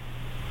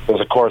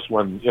 Because of course,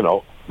 when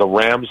the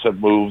Rams have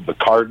moved, the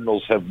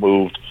Cardinals have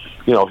moved,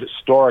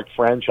 historic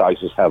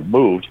franchises have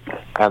moved,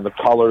 and the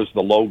colors,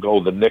 the logo,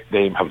 the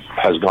nickname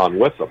has gone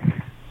with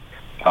them.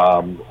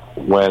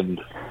 When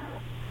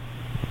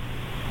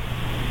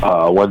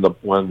Modell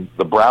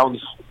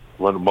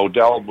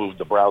moved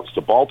the Browns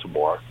to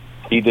Baltimore,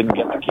 he didn't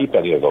get to keep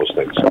any of those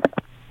things.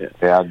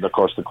 And, of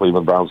course, the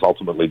Cleveland Browns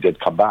ultimately did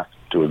come back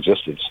to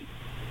existence.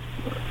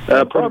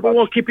 Bob, we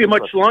won't keep you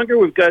much longer.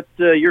 We've got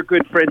your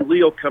good friend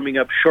Leo coming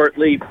up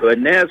shortly.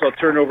 Naz, I'll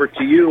turn over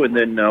to you, and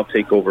then I'll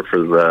take over for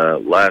the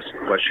last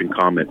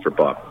comment for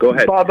Bob. Go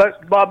ahead. Bob,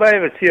 I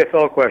have a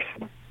CFL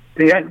question.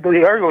 The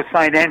Argos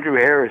signed Andrew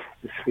Harris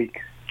this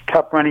week,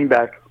 top running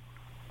back,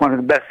 one of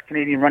the best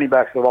Canadian running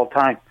backs of all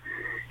time,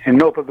 and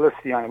no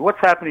publicity on it. What's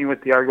happening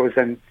with the Argos,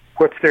 and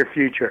what's their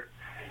future?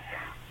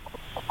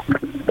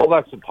 Well,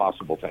 that's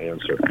impossible to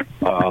answer.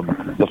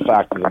 The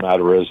fact of the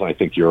matter is, and I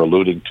think you're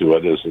alluding to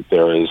it, is that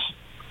there is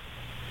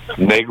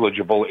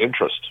negligible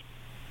interest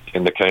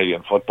in the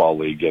Canadian Football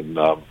League in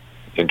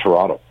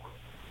Toronto.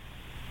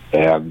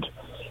 And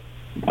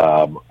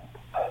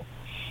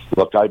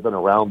look, I've been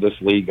around this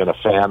league and a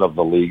fan of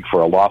the league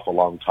for an awful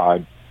long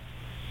time,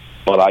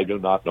 but I do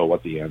not know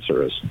what the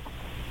answer is.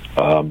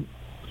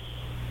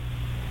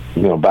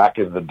 Back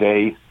in the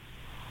day,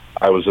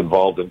 I was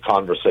involved in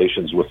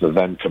conversations with the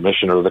then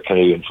commissioner of the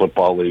Canadian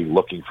Football League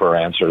looking for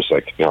answers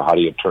like, how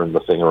do you turn the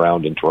thing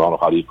around in Toronto?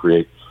 How do you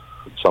create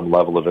some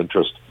level of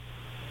interest?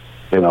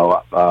 When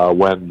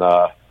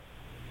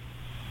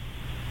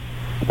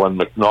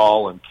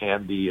McNall and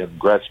Candy and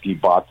Gretzky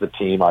bought the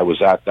team, I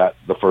was at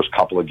the first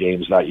couple of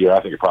games that year.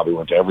 I think I probably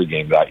went to every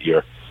game that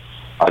year.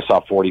 I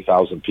saw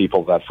 40,000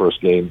 people that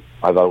first game.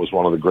 I thought it was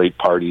one of the great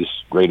parties,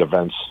 great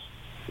events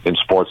in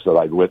sports that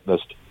I'd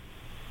witnessed.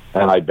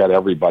 And I bet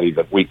everybody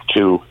that week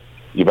 2,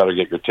 you better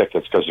get your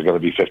tickets because they're going to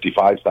be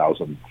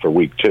 55,000 for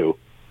week 2.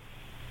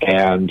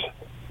 And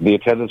the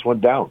attendance went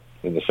down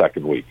in the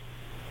second week.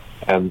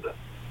 And,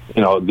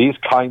 these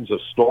kinds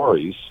of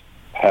stories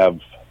have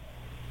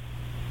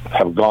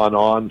gone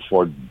on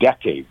for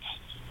decades.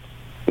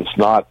 This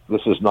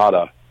is not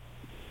a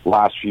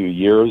last few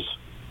years.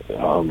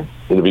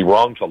 It'd be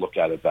wrong to look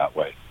at it that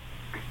way.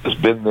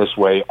 It's been this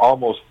way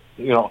almost,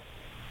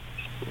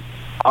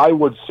 I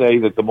would say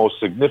that the most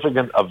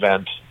significant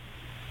event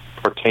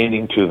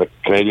pertaining to the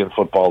Canadian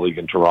Football League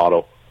in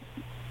Toronto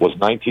was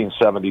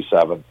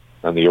 1977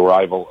 and the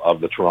arrival of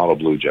the Toronto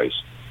Blue Jays.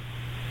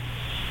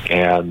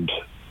 And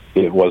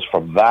it was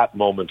from that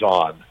moment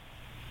on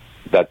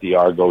that the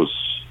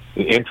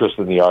interest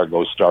in the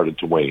Argos started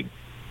to wane.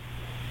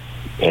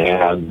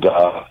 And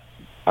I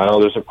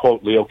know there's a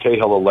quote, Leo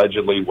Cahill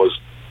allegedly was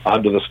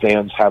under the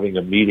stands having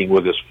a meeting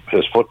with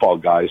his football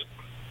guys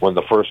when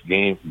the first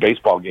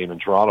baseball game in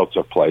Toronto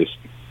took place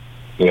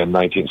in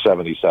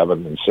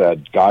 1977 and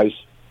said, guys,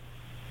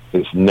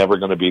 it's never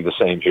going to be the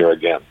same here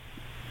again.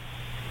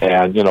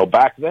 And,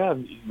 back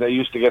then they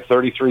used to get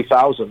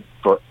 33,000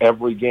 for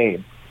every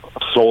game,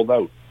 sold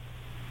out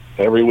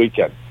every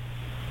weekend.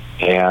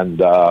 And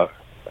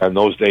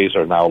those days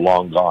are now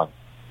long gone.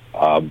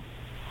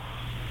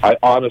 I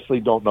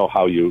honestly don't know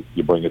how you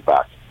bring it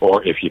back,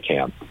 or if you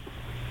can.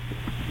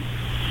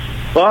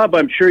 Bob,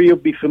 I'm sure you'll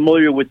be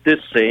familiar with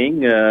this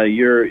saying.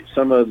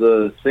 Some of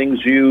the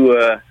things you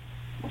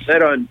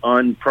said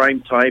on prime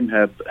time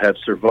have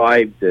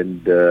survived,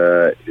 and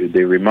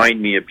they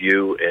remind me of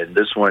you. And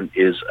this one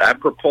is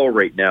apropos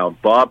right now.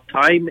 Bob,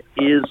 time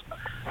is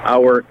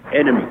our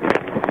enemy.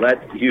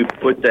 Let you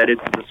put that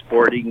into the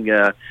sport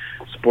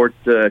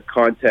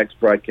context,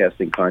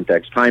 broadcasting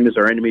context. Time is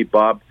our enemy,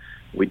 Bob.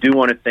 We do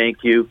want to thank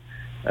you.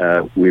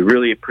 We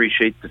really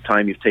appreciate the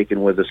time you've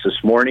taken with us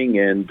this morning,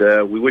 and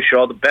we wish you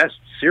all the best.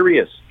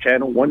 Sirius,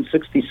 Channel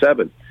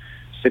 167,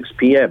 6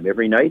 p.m.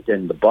 every night,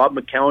 and the Bob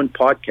McCown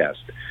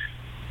podcast.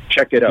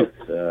 Check it out.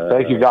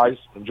 Thank you, guys.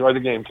 Enjoy the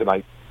game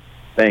tonight.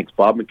 Thanks,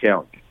 Bob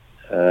McCown.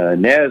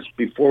 Naz,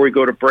 before we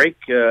go to break,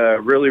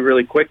 really,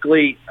 really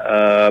quickly,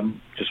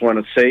 just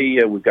want to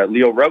say we've got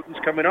Leo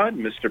Rautins coming on,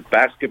 Mr.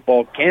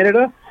 Basketball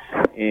Canada,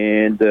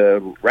 and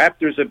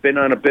Raptors have been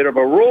on a bit of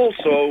a roll,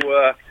 so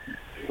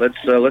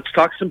let's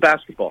talk some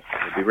basketball.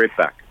 We'll be right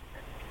back.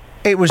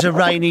 It was a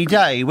rainy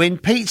day when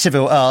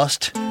Pizzaville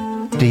asked,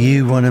 do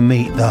you want to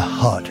meet the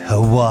hot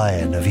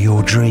Hawaiian of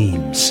your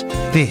dreams?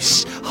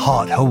 This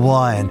hot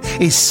Hawaiian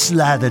is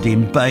slathered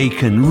in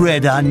bacon,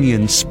 red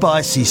onion,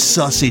 spicy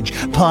sausage,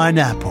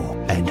 pineapple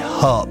and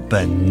hot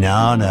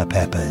banana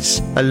peppers.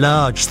 A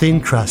large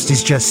thin crust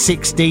is just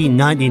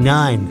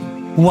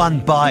 $16.99. One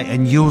bite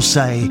and you'll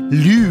say,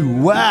 Lou,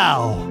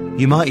 wow!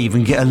 You might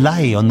even get a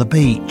lay on the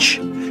beach.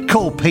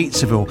 Call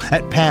Pizzaville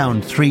at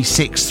pound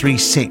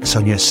 3636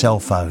 on your cell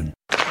phone.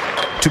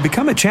 To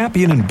become a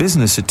champion in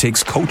business, it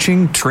takes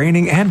coaching,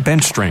 training, and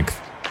bench strength.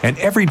 And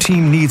every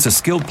team needs a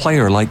skilled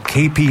player like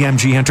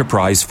KPMG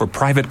Enterprise for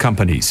private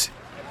companies.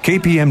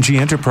 KPMG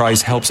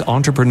Enterprise helps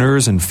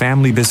entrepreneurs and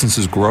family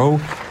businesses grow,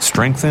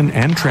 strengthen,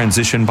 and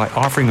transition by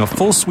offering a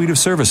full suite of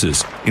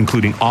services,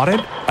 including audit,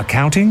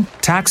 accounting,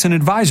 tax, and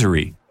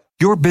advisory.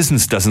 Your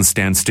business doesn't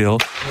stand still.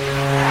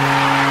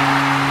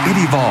 It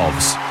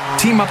evolves.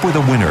 Team up with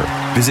a winner.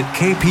 Visit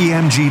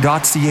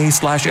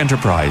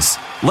kpmg.ca/enterprise.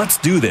 Let's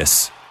do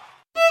this.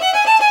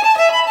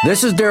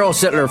 This is Daryl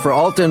Sittler for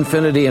Alta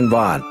Infinity in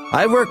Vaughan.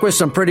 I've worked with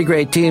some pretty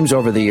great teams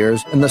over the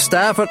years, and the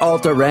staff at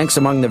Alta ranks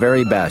among the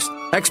very best.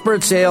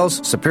 Expert sales,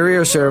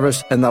 superior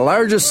service, and the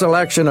largest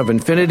selection of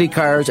Infinity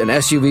cars and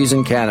SUVs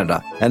in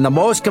Canada, and the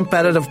most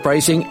competitive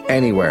pricing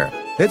anywhere.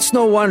 It's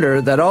no wonder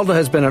that Alta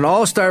has been an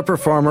all-star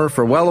performer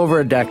for well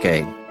over a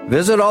decade.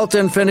 Visit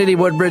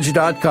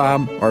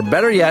altainfinitywoodbridge.com, or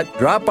better yet,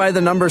 drop by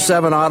the number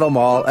 7 Auto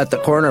Mall at the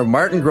corner of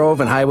Martin Grove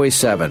and Highway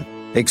 7.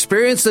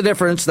 Experience the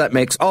difference that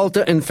makes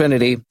Alta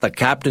Infinity the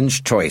captain's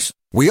choice.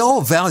 We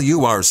all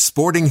value our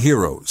sporting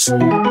heroes.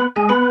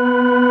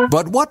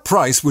 But what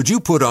price would you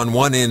put on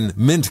one in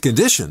mint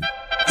condition?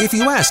 If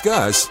you ask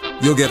us,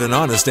 you'll get an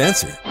honest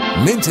answer.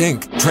 Mint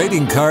Inc.,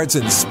 trading cards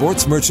and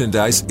sports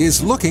merchandise,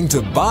 is looking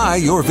to buy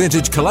your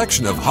vintage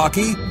collection of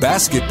hockey,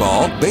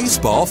 basketball,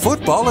 baseball,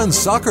 football, and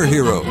soccer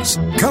heroes.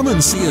 Come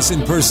and see us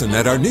in person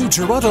at our new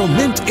Toronto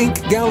Mint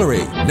Inc.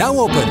 Gallery, now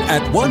open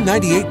at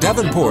 198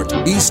 Davenport,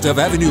 east of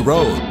Avenue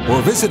Road,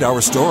 or visit our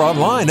store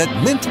online at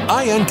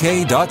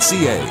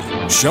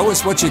mintink.ca. Show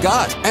us what you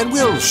got, and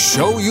we'll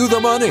show you the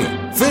money.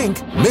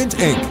 Think Mint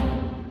Inc.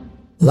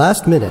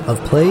 Last minute of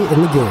play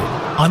in the game.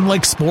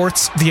 Unlike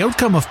sports, the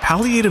outcome of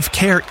palliative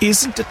care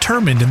isn't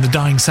determined in the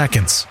dying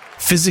seconds.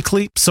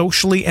 Physically,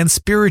 socially, and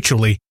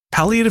spiritually,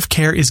 palliative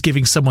care is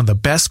giving someone the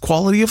best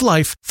quality of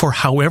life for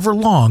however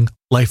long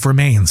life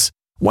remains,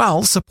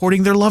 while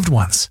supporting their loved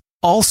ones.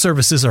 All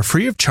services are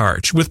free of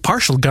charge with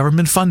partial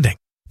government funding.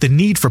 The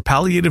need for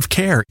palliative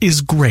care is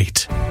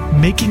great.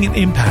 Making an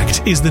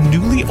impact is the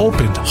newly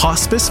opened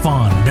Hospice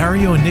Vaughan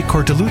Mario and Nick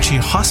Cortolucci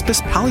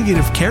Hospice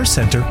Palliative Care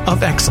Center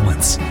of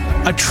Excellence.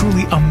 A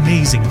truly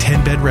amazing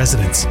 10-bed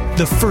residence,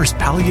 the first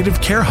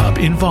palliative care hub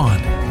in Vaughan.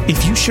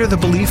 If you share the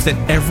belief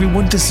that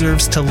everyone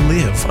deserves to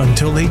live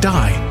until they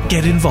die,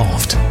 get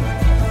involved.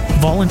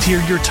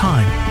 Volunteer your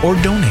time or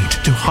donate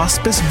to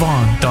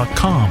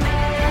hospicevaughan.com.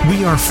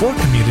 We are for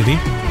community,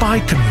 by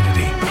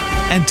community.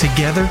 And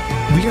together,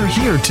 we are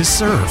here to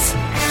serve.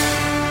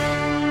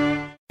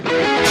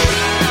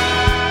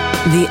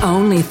 The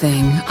only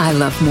thing I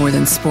love more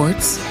than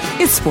sports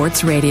is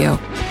sports radio.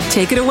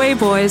 Take it away,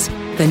 boys.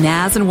 The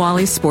Naz and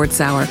Wally Sports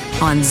Hour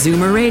on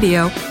Zoomer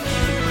Radio.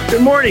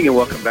 Good morning and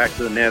welcome back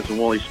to the Naz and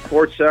Wally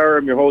Sports Hour.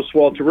 I'm your host,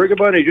 Walter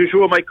Rigabon. As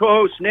usual, my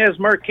co-host, Naz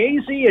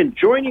Marchese, and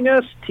joining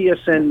us,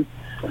 TSN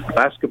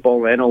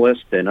basketball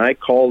analyst, and I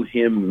call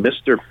him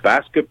Mr.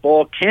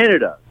 Basketball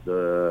Canada,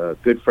 the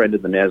good friend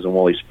of the Naz and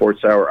Wally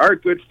Sports Hour, our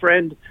good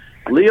friend,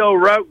 Leo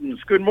Rautins.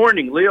 Good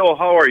morning, Leo.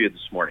 How are you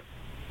this morning?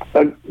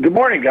 Good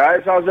morning,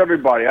 guys. How's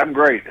everybody? I'm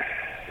great.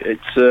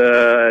 It's,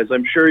 as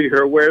I'm sure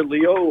you're aware,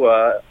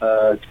 Leo,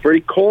 it's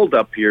pretty cold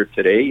up here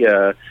today,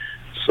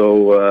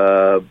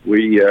 so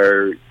we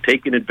are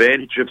taking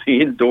advantage of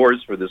the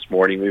indoors for this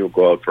morning. We will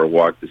go out for a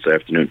walk this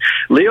afternoon.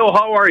 Leo,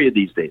 how are you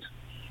these days?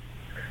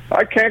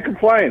 I can't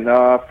complain.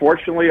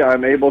 Fortunately,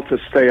 I'm able to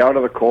stay out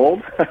of the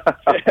cold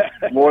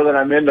more than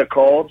I'm in the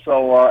cold.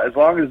 So as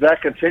long as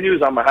that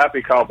continues, I'm a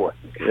happy cowboy.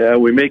 Yeah,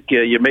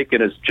 you're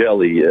making us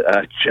jealous,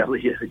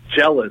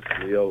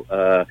 Leo.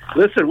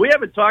 Listen, we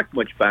haven't talked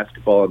much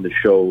basketball on the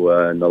show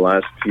in the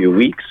last few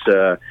weeks.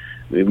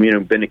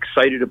 We've been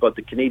excited about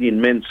the Canadian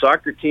men's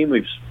soccer team.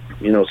 We've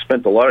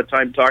spent a lot of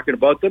time talking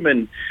about them.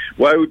 And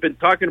while we've been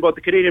talking about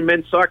the Canadian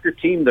men's soccer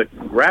team, the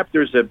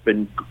Raptors have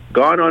been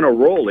gone on a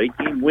roll,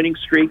 8-game winning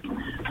streak,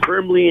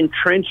 firmly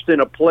entrenched in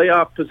a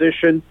playoff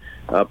position,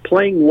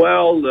 playing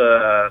well.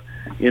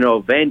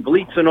 Van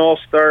Vliet's an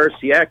all-star.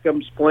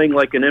 Siakam's playing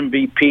like an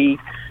MVP.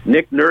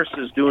 Nick Nurse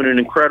is doing an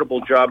incredible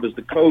job as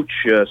the coach.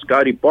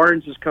 Scotty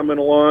Barnes is coming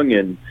along,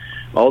 and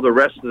all the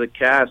rest of the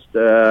cast.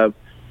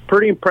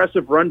 Pretty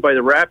impressive run by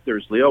the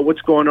Raptors. Leo,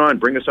 what's going on?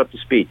 Bring us up to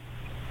speed.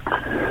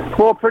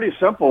 Well, pretty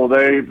simple.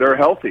 They're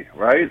healthy,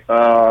 right?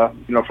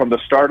 From the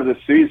start of the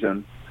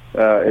season,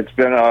 it's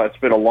been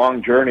a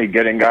long journey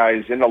getting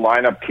guys in the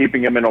lineup,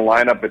 keeping them in the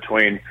lineup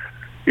between,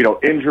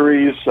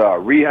 injuries,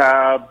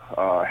 rehab,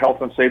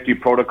 health and safety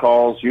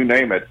protocols, you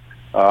name it.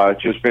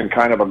 It's just been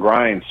kind of a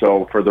grind.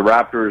 So for the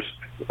Raptors,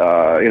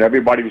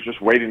 everybody was just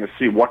waiting to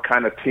see what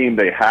kind of team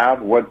they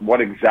have, what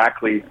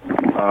exactly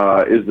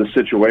is the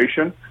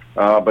situation.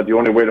 But the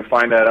only way to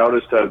find that out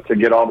is to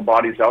get all the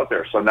bodies out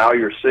there. So now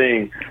you're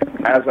seeing,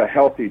 as a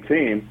healthy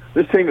team,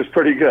 this team is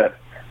pretty good.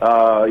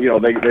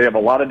 They have a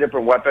lot of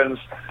different weapons.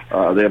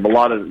 They have a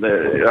lot of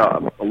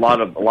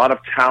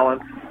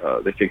talent.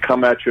 They can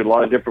come at you in a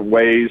lot of different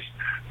ways.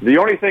 The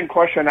only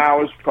question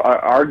now is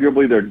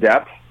arguably their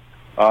depth.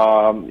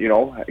 Can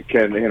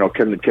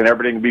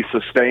everything be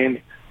sustained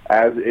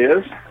as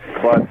is?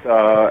 But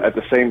at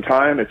the same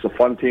time, it's a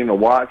fun team to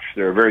watch.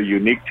 They're a very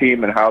unique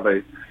team in how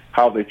they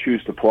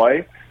choose to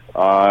play,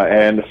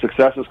 and the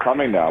success is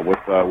coming now with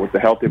the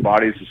healthy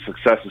bodies. The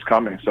success is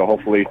coming, so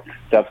hopefully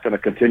that's going to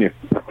continue.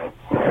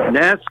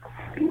 Naz?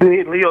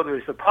 Leo,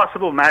 there's a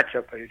possible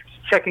matchup. I was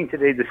checking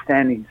today the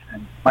standings,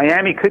 and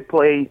Miami could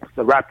play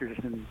the Raptors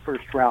in the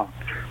first round.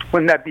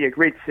 Wouldn't that be a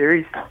great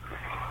series?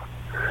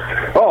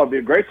 Oh, it'd be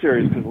a great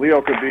series because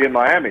Leo could be in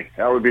Miami.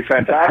 That would be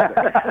fantastic.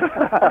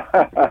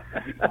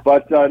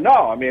 But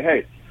no,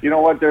 hey, you know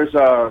what? Here's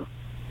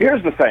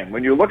the thing.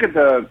 When you look at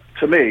the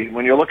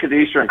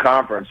Eastern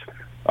Conference,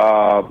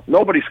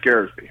 nobody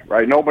scares me,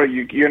 right?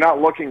 You're not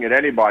looking at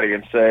anybody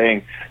and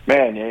saying,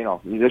 man,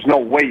 there's no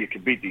way you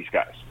can beat these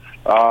guys.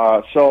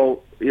 To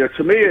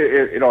me,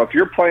 if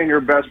you're playing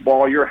your best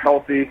ball, you're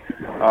healthy,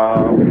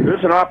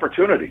 there's an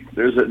opportunity.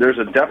 There's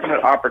a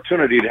definite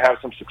opportunity to have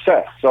some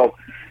success. So,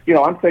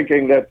 I'm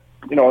thinking that,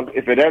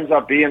 if it ends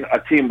up being a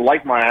team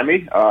like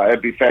Miami,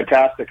 it'd be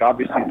fantastic.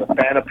 Obviously, the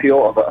fan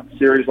appeal of a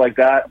series like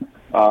that.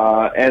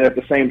 And at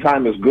the same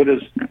time, as good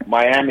as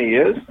Miami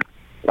is,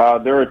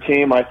 they're a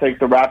team I think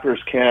the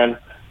Raptors can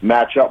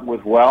match up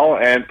with well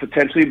and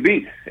potentially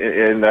beat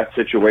in that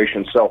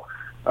situation. So,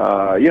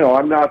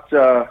 I'm not.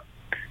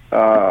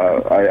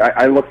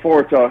 I look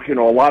forward to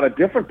a lot of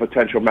different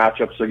potential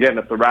matchups. Again,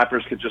 if the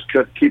Raptors could just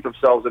keep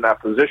themselves in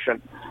that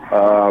position,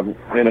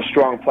 in a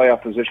strong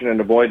playoff position, and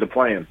avoid the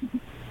play-in.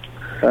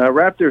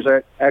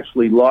 Raptors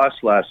actually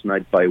lost last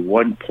night by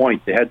 1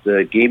 point. They had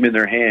the game in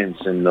their hands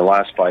in the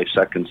last 5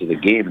 seconds of the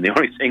game, and the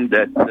only thing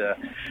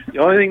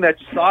that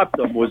stopped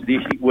them was the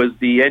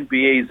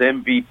NBA's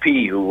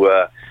MVP, who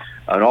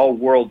an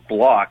all-world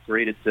block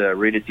right at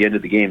the end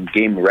of the game.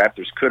 Game the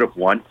Raptors could have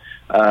won.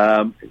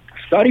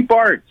 Scotty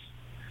Barnes.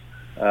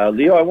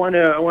 Leo, I want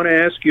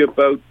to ask you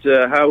about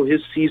how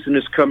his season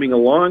is coming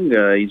along.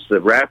 He's the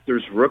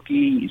Raptors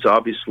rookie. He's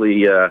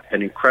obviously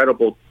an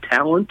incredible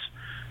talent.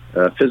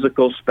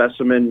 Physical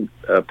specimen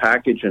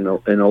package in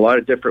a lot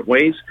of different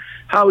ways.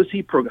 How's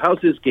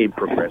his game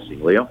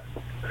progressing, Leo?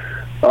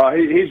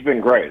 He's been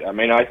great. I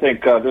mean, I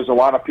think there's a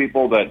lot of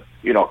people that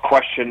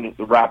questioned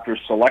the Raptors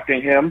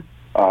selecting him,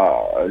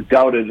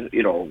 doubted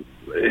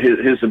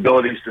his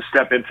abilities to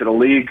step into the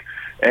league.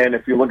 And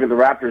if you look at the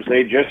Raptors,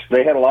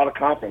 they had a lot of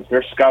confidence.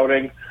 Their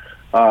scouting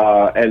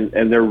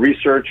and their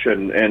research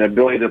and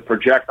ability to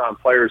project on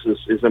players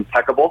is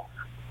impeccable.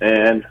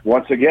 And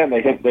once again,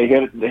 they hit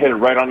it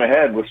right on the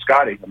head with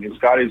Scotty. I mean,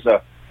 Scotty's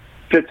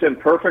fits in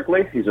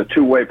perfectly. He's a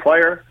two-way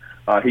player.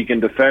 He can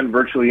defend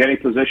virtually any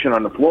position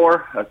on the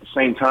floor. At the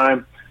same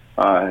time,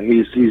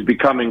 he's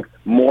becoming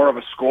more of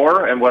a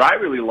scorer. And what I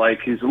really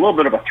like, he's a little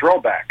bit of a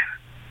throwback.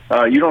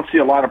 You don't see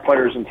a lot of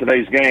players in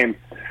today's game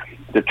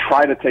that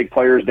try to take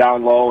players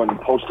down low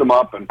and post them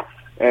up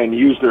and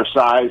use their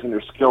size and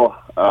their skill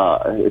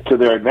to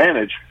their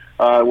advantage,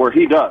 where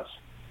he does.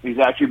 He's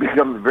actually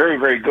become very,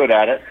 very good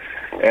at it.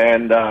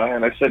 And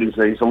I said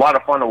he's a lot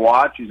of fun to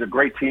watch. He's a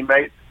great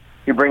teammate.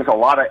 He brings a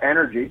lot of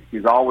energy.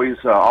 He's always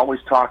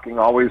talking,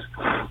 always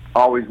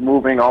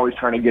moving, always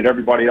trying to get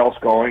everybody else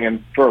going.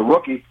 And for a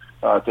rookie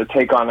to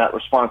take on that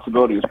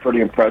responsibility is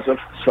pretty impressive.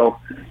 So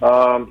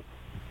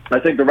I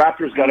think the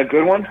Raptors got a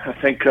good one. I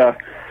think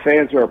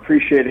fans are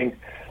appreciating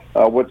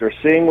what they're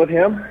seeing with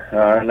him,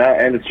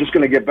 and it's just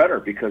going to get better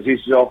because he's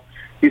still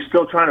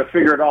trying to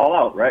figure it all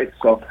out, right?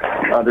 So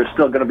there's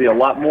still going to be a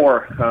lot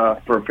more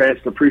for fans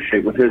to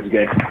appreciate with his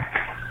game.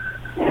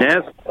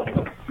 Yes.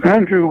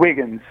 Andrew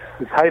Wiggins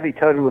was highly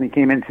touted when he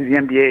came into the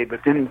NBA,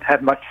 but didn't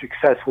have much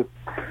success with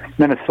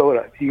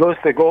Minnesota. He goes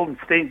to Golden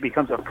State and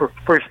becomes a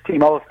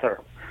first-team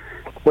All-Star.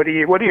 What are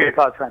your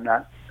thoughts on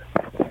that?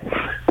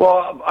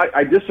 Well,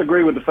 I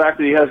disagree with the fact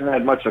that he hasn't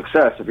had much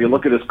success. If you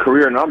look at his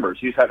career numbers,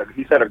 he's had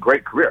a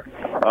great career.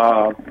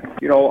 A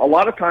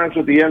lot of times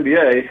with the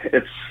NBA,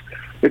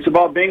 it's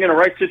about being in the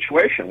right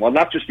situation. Well,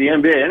 not just the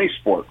NBA, any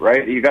sport,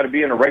 right? You got to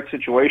be in the right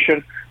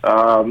situation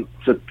to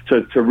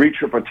reach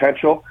your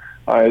potential.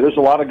 There's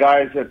a lot of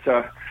guys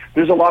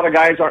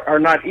are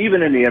not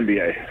even in the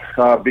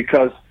NBA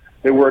because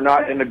they were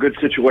not in a good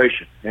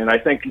situation. And I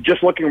think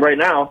just looking right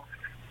now,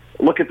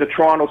 look at the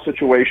Toronto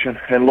situation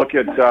and look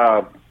at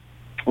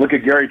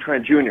Gary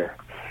Trent Jr.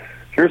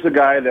 Here's a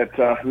guy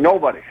that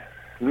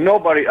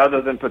nobody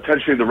other than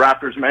potentially the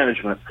Raptors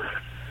management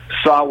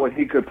saw what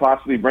he could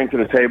possibly bring to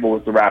the table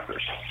with the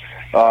Raptors.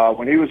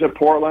 When he was at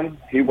Portland,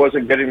 he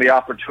wasn't getting the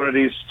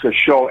opportunities to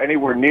show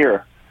anywhere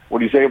near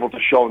what he's able to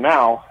show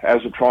now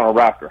as a Toronto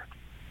Raptor.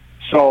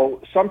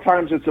 So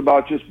sometimes it's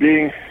about just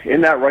being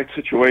in that right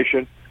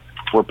situation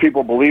where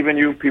people believe in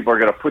you, people are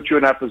going to put you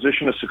in that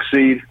position to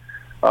succeed,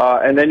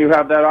 and then you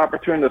have that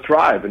opportunity to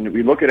thrive. And if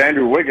you look at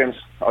Andrew Wiggins,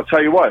 I'll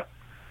tell you what,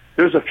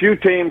 there's a few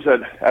teams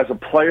that, as a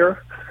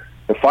player,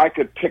 if I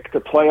could pick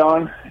to play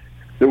on,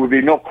 there would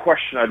be no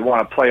question I'd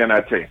want to play on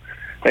that team.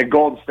 And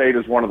Golden State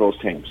is one of those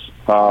teams.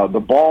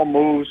 The ball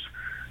moves,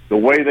 the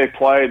way they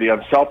play, the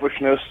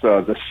unselfishness,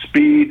 the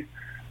speed,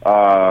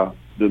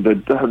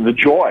 the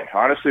joy.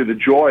 Honestly, the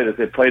joy that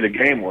they play the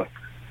game with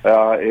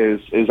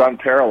is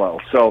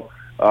unparalleled. So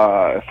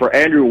for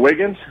Andrew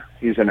Wiggins,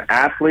 he's an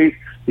athlete.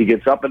 He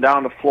gets up and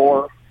down the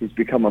floor. He's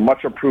become a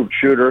much improved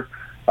shooter.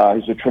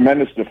 He's a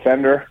tremendous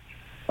defender.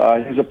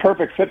 He's a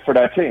perfect fit for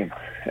that team.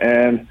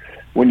 And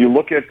when you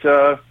look at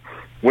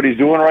what he's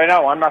doing right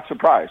now, I'm not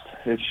surprised.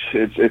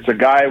 It's a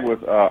guy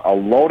with a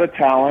load of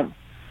talent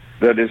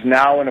that is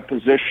now in a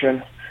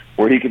position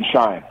where he can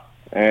shine.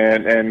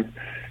 And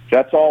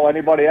that's all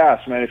anybody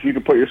asks, man. If you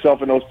can put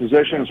yourself in those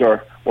positions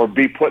or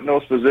be put in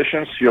those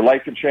positions, your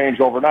life can change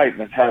overnight,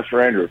 and it has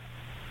for Andrew.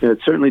 It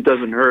certainly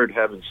doesn't hurt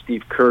having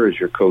Steve Kerr as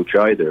your coach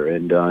either,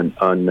 and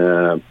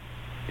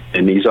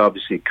and he's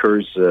obviously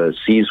Kerr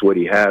sees what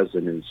he has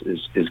and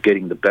is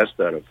getting the best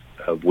out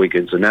of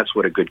Wiggins, and that's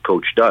what a good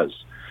coach does.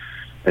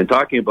 And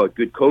talking about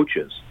good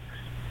coaches,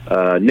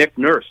 Nick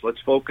Nurse. Let's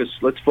focus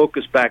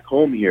back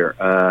home here.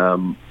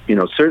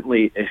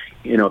 Certainly, if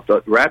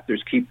the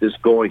Raptors keep this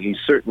going, he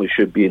certainly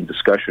should be in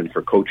discussion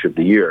for Coach of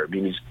the Year. I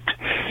mean,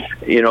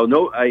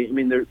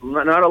 there's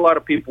not a lot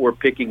of people were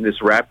picking this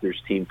Raptors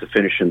team to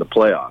finish in the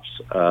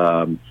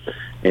playoffs,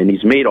 and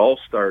he's made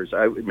All-Stars.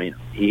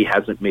 He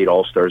hasn't made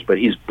All-Stars, but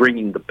he's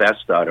bringing the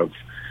best out of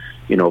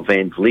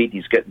Van Vliet,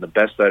 he's getting the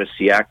best out of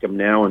Siakam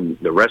now and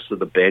the rest of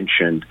the bench.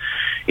 And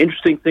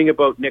interesting thing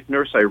about Nick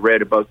Nurse I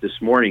read about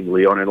this morning,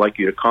 Leo, and I'd like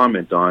you to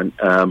comment on.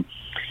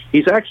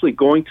 He's actually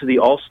going to the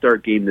All-Star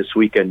game this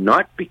weekend,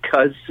 not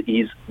because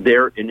he's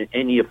there in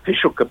any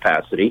official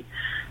capacity,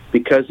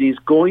 because he's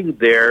going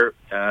there,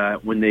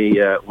 when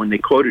they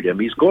quoted him,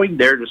 he's going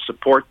there to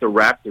support the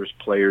Raptors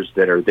players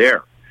that are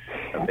there.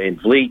 Van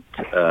Vliet,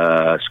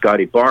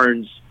 Scotty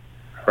Barnes,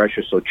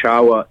 Precious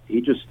Ochoa.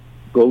 He just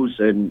goes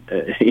and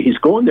he's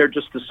going there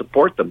just to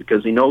support them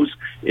because he knows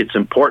it's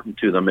important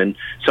to them. And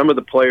some of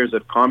the players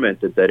have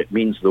commented that it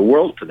means the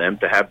world to them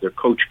to have their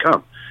coach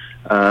come.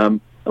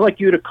 I'd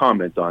like you to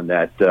comment on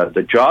that,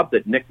 the job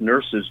that Nick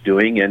Nurse is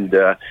doing, and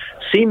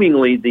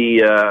seemingly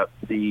the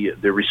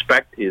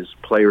respect his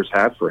players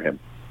have for him.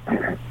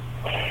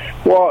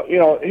 Well,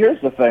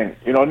 here's the thing.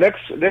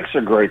 Nick's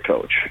a great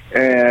coach,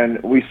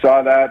 and we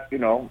saw that, in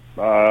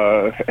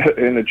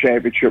the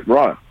championship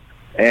run.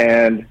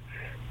 And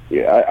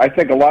I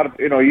think a lot of,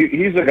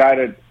 he's a guy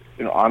that,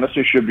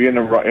 honestly should be in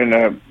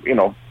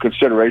a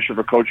consideration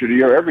for Coach of the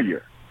Year every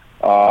year.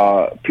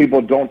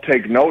 People don't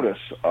take notice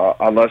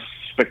unless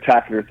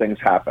spectacular things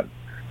happen.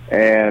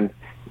 And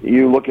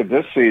you look at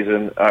this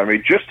season, I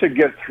mean, just to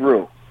get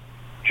through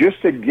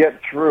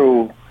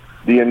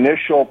the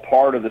initial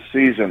part of the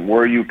season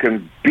where you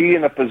can be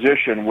in a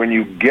position when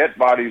you get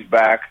bodies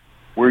back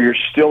where you're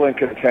still in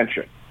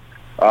contention.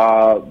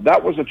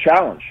 That was a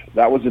challenge.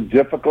 That was a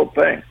difficult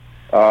thing.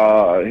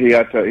 He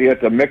had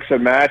to mix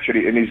and match,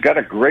 and he's got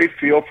a great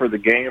feel for the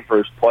game, for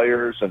his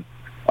players, and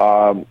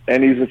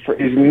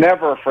he's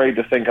never afraid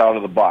to think out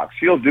of the box.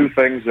 He'll do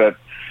things that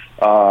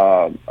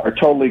are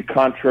totally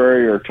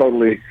contrary or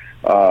totally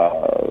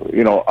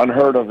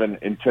unheard of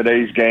in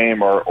today's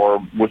game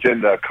or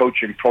within the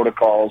coaching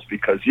protocols,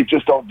 because you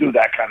just don't do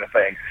that kind of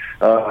thing.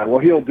 Well,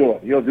 he'll do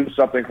it. He'll do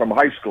something from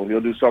high school. He'll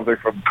do something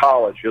from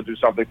college. He'll do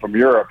something from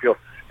Europe.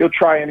 He'll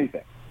try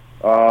anything.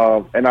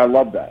 And I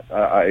love that.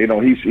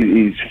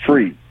 He's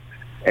free.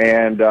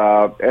 And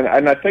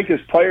I think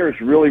his players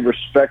really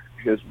respect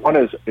his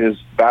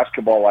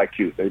basketball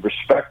IQ. They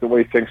respect the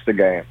way he thinks the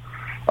game.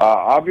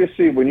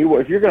 Obviously,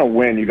 if you're going to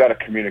win, you got to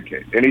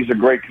communicate, and he's a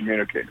great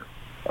communicator.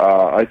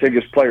 I think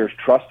his players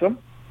trust him,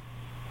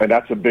 and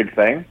that's a big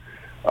thing.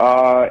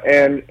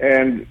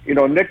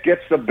 Nick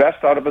gets the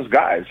best out of his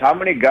guys. How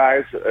many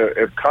guys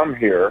have come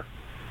here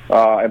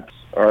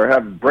or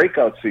have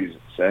breakout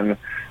seasons and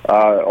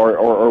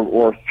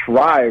or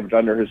thrived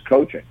under his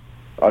coaching?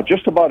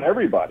 Just about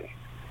everybody.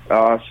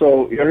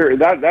 So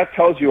that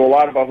tells you a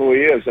lot about who he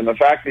is, and the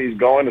fact that he's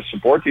going to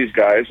support these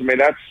guys. I mean,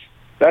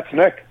 that's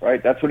Nick,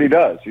 right? That's what he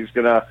does. He's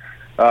gonna.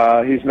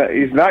 He's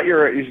not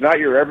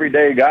your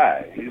everyday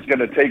guy. He's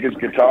gonna take his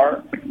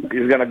guitar.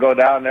 He's gonna go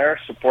down there,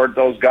 support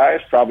those guys,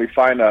 probably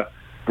find a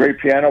great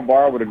piano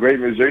bar with a great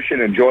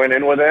musician and join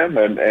in with him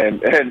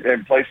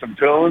and play some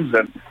tunes.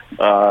 And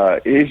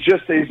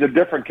he's a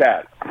different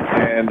cat.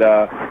 And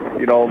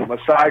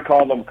Masai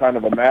called him kind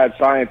of a mad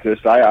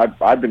scientist.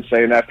 I've been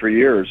saying that for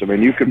years. I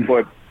mean, you could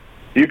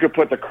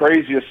put the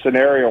craziest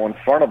scenario in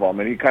front of him,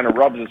 and he kind of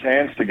rubs his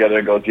hands together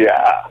and goes,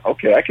 yeah,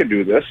 okay, I can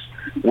do this.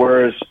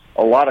 Whereas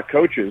a lot of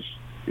coaches,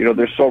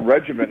 they're so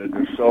regimented.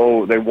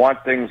 They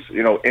want things,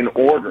 in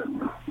order.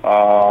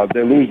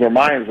 They lose their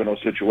minds when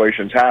those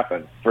situations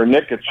happen. For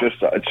Nick, it's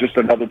just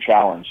another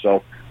challenge.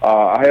 So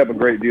I have a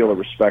great deal of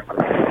respect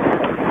for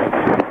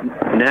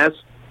him. Naz?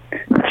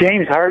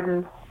 James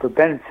Harden for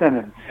Ben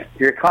Simmons.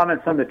 Your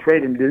comments on the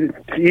trade, and do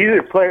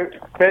either player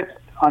fit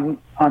on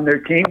their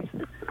teams?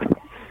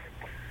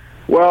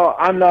 Well,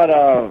 I'm not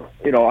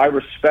I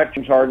respect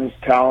James Harden's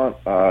talent.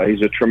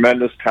 He's a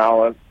tremendous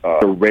talent,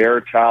 a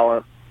rare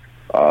talent,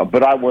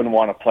 but I wouldn't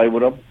want to play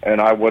with him, and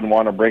I wouldn't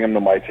want to bring him to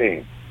my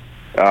team.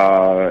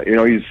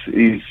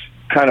 He's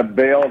kind of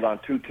bailed on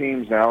two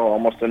teams now,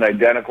 almost in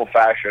identical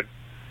fashion,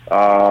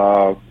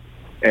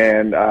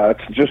 and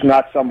it's just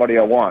not somebody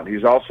I want.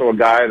 He's also a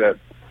guy that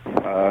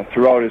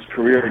throughout his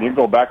career, and you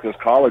go back to his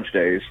college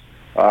days,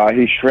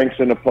 he shrinks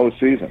in the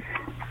postseason.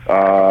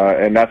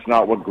 And that's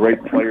not what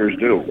great players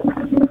do.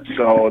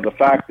 So the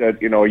fact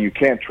that, you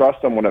can't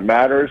trust them when it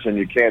matters, and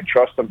you can't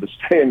trust them to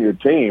stay in your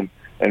team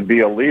and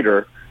be a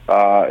leader,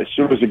 as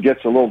soon as it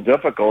gets a little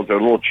difficult or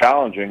a little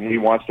challenging, he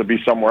wants to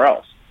be somewhere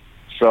else.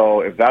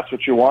 So if that's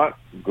what you want,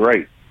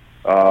 great.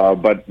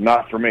 But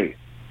not for me.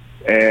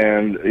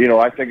 And,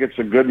 I think it's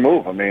a good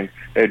move. I mean,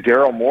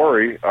 Daryl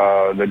Morey,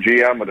 the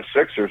GM of the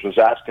Sixers, was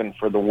asking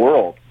for the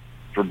world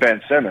for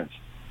Ben Simmons.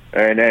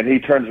 And then he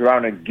turns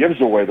around and gives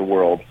away the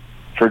world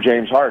for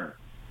James Harden.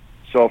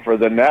 So for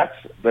the Nets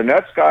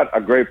got a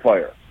great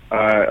player.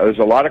 There's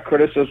a lot of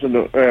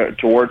criticism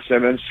towards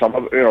Simmons. Some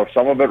of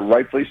it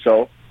rightfully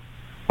so,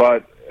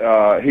 but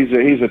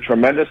he's a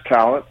tremendous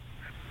talent,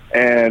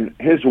 and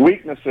his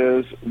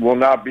weaknesses will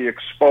not be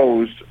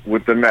exposed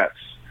with the Nets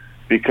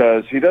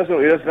because he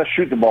doesn't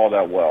shoot the ball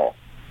that well.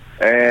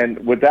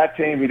 And with that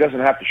team, he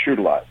doesn't have to shoot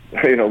a lot.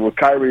 With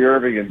Kyrie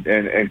Irving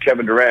and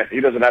Kevin Durant,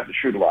 he doesn't have to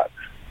shoot a lot.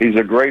 He's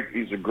a great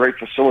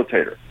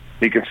facilitator.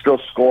 He can still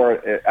score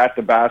at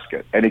the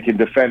basket, and he can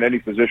defend any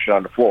position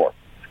on the floor.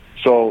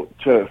 So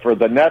for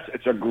the Nets,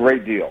 it's a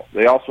great deal.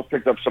 They also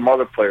picked up some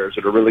other players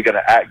that are really going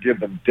to give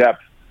them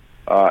depth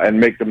and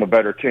make them a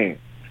better team.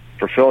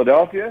 For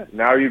Philadelphia,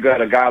 now you've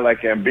got a guy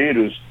like Embiid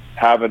who's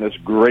having this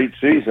great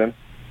season,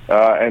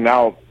 and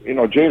now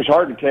James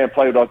Harden can't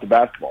play without the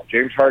basketball.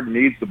 James Harden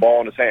needs the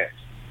ball in his hands,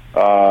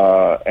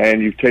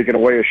 and you've taken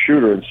away a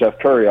shooter in Steph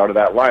Curry out of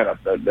that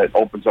lineup that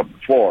opens up the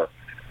floor.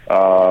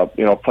 A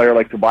player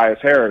like Tobias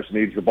Harris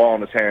needs the ball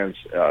in his hands.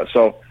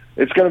 So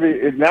it's going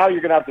to be now.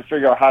 You're going to have to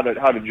figure out how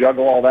to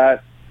juggle all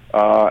that.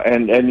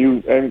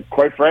 And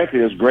quite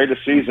frankly, as great a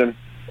season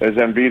as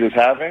Embiid is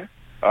having,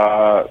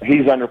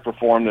 he's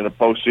underperformed in the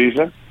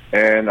postseason.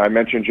 And I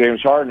mentioned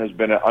James Harden has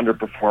been an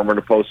underperformer in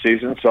the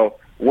postseason. So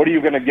what are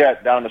you going to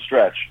get down the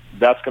stretch?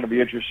 That's going to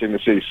be interesting to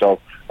see. So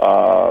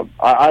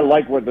I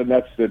like what the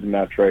Nets did in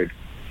that trade.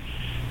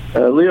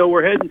 Leo,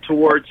 we're heading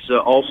towards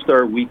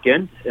All-Star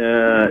Weekend.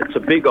 It's a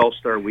big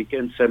All-Star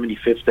Weekend,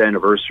 75th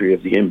anniversary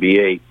of the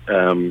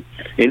NBA.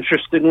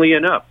 Interestingly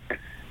enough,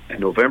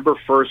 November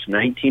 1st,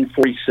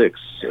 1946,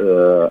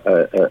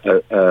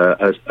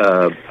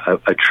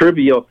 a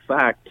trivial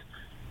fact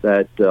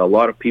that a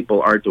lot of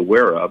people aren't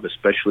aware of,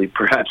 especially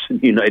perhaps in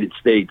the United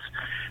States.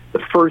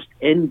 The first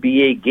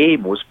NBA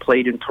game was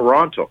played in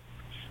Toronto.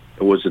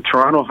 It was the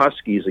Toronto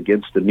Huskies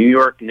against the New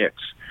York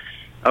Knicks.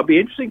 It'll be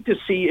interesting to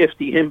see if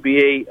the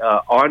NBA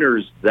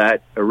honors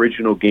that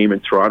original game in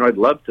Toronto. I'd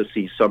love to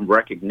see some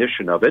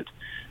recognition of it,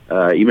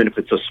 even if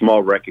it's a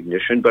small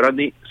recognition. But on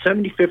the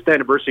 75th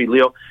anniversary,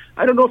 Leo,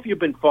 I don't know if you've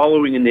been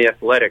following in The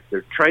Athletic.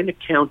 They're trying to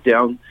count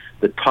down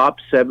the top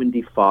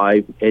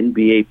 75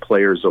 NBA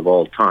players of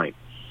all time.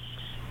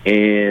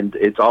 And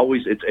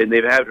and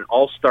they've had an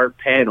all-star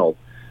panel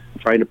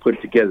trying to put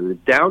it together.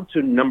 They're down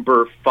to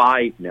number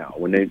 5 now,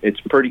 when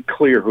it's pretty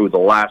clear who the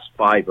last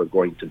 5 are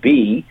going to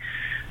be.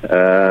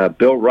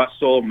 Bill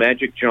Russell,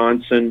 Magic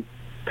Johnson,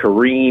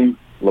 Kareem,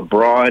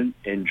 LeBron,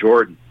 and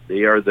Jordan.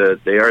 They are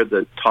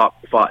the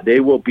top 5. They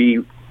will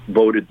be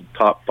voted the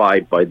top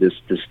 5 by this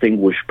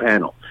distinguished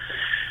panel.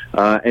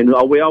 And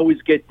we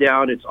always get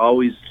down. It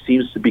always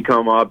seems to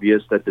become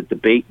obvious that the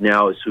debate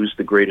now is who's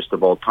the greatest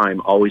of all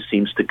time. Always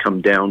seems to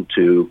come down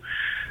to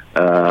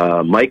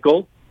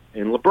Michael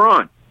and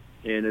LeBron,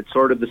 and it's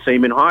sort of the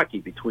same in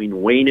hockey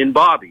between Wayne and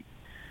Bobby.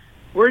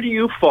 Where do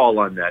you fall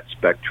on that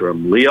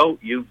spectrum, Leo?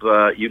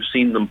 You've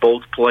seen them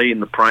both play in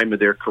the prime of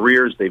their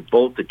careers. They've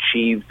both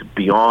achieved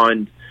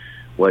beyond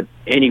what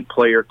any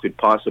player could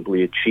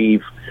possibly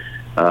achieve.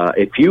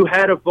 If you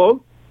had a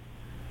vote,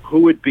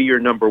 who would be your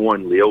number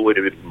 1, Leo? Would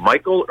it be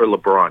Michael or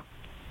LeBron?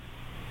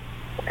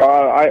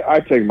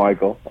 I take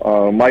Michael.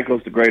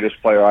 Michael's the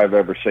greatest player I've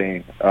ever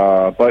seen.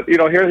 But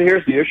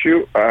here's the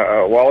issue,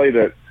 Wally.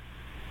 That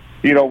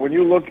when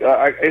you look,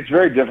 it's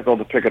very difficult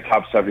to pick a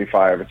top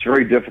 75. It's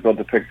very difficult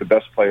to pick the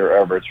best player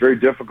ever. It's very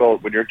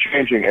difficult when you're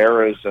changing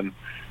eras. And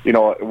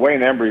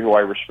Wayne Embry, who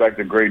I respect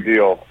a great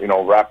deal,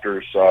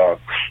 Raptors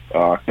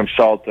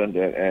consultant,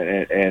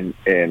 and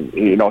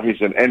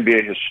he's an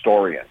NBA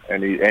historian,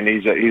 and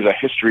he's a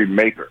history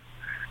maker.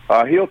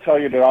 He'll tell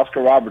you that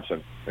Oscar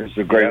Robertson is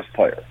the greatest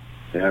player.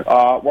 Yeah.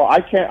 Well,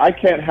 I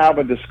can't have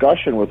a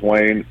discussion with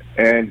Wayne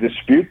and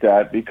dispute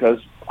that, because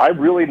I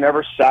really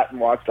never sat and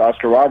watched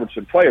Oscar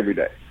Robertson play every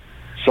day,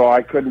 so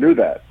I couldn't do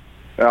that.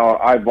 Now,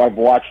 I've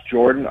watched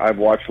Jordan, I've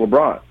watched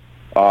LeBron.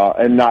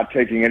 And not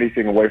taking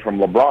anything away from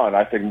LeBron,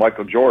 I think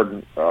Michael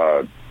Jordan,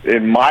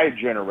 in my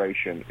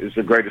generation, is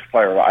the greatest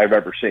player I've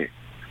ever seen.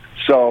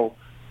 So,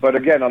 but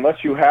again,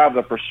 unless you have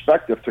the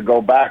perspective to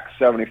go back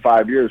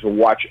 75 years and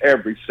watch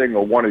every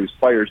single one of these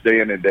players day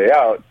in and day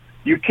out,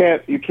 you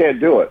can't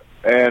do it.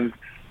 And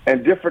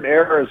different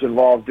eras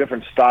involve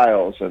different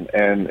styles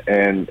and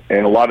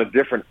a lot of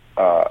different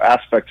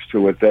aspects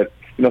to it. That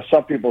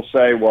some people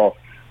say, well,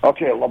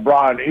 okay,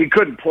 LeBron, he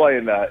couldn't play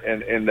in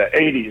the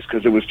 80s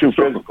because it was too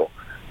physical.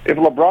 If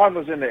LeBron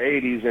was in the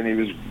 80s and he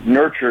was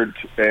nurtured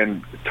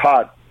and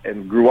taught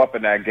and grew up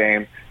in that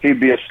game, he'd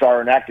be a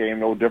star in that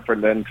game, no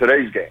different than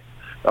today's game.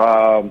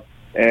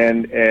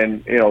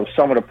 And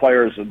some of the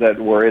players that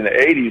were in the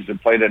 80s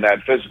and played in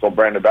that physical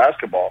brand of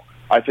basketball,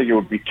 I think it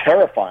would be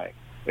terrifying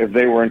if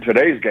they were in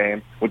today's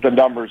game with the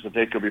numbers that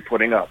they could be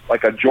putting up.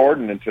 Like a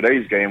Jordan in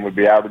today's game would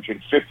be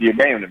averaging 50 a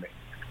game to me.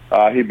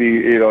 He'd be,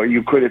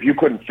 if you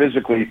couldn't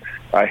physically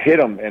hit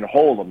him and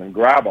hold him and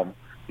grab him,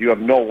 you have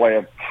no way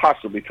of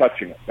possibly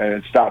touching him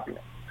and stopping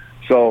him.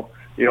 So,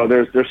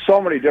 there's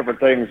so many different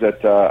things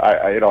that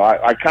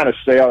I kind of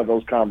stay out of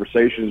those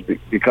conversations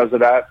because of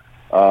that,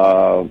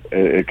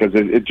 because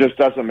it just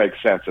doesn't make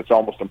sense. It's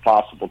almost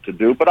impossible to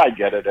do. But I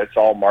get it. It's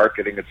all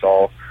marketing. It's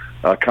all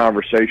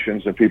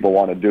conversations, and people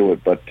want to do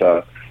it. But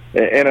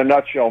in a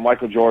nutshell,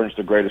 Michael Jordan's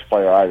the greatest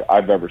player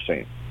I've ever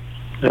seen.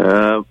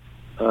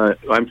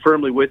 I'm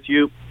firmly with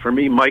you. For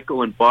me,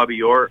 Michael and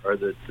Bobby Orr are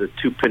the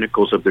two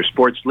pinnacles of their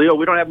sports. Leo,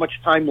 we don't have much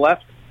time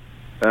left.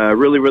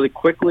 Really, really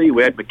quickly,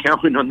 we had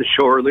McCown on the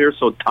show earlier,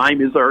 so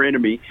time is our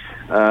enemy.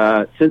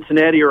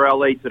 Cincinnati or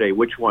L.A. today?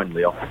 Which one,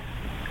 Leo?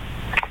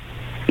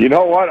 You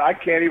know what? I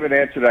can't even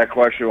answer that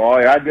question,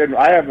 Wally. I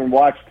haven't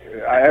watched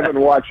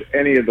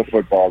any of the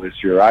football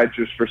this year. I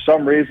just, for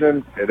some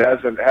reason, it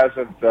hasn't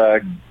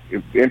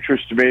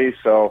interested me.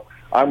 So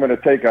I'm going to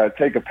take a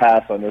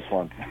pass on this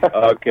one.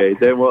 Okay,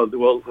 then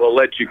we'll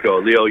let you go,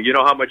 Leo. You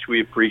know how much we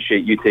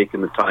appreciate you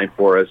taking the time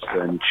for us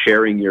and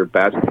sharing your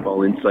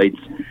basketball insights,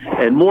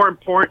 and more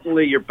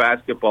importantly, your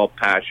basketball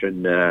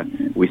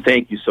passion. We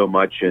thank you so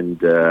much,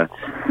 and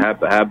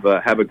have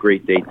a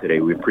great day today.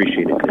 We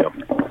appreciate it, Leo.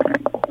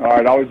 All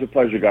right, always a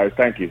pleasure, guys.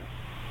 Thank you.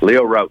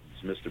 Leo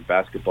Rautins, Mr.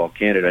 Basketball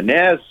Canada.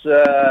 Naz,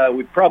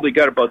 we've probably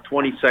got about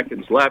 20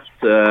 seconds left.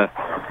 I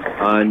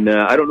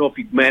don't know if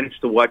you managed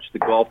to watch the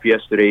golf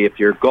yesterday. If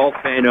you're a golf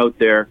fan out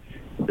there,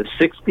 the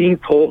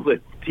 16th hole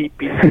at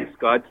TPC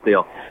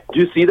Scottsdale. Did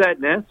you see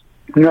that, Naz?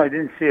 No, I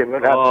didn't see it.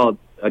 What happened?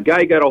 A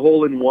guy got a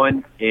hole in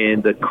one,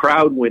 and the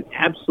crowd went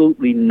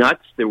absolutely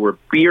nuts. There were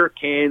beer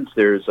cans.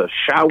 There's a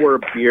shower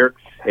of beer.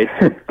 It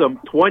took them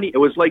 20. It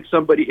was like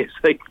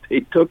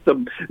it took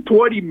them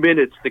 20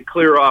 minutes to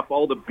clear off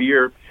all the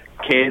beer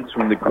cans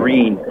from the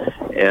green.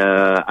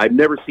 I've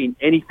never seen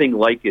anything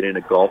like it in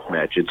a golf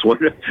match. It's one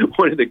of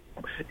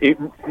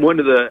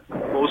the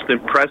most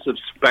impressive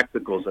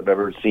spectacles I've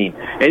ever seen.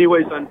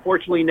 Anyways,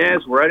 unfortunately,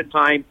 Naz, we're out of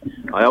time.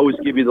 I always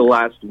give you the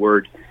last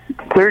word.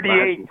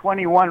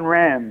 38-21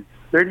 Rams.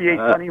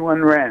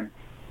 38-21 Rams.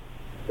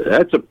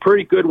 That's a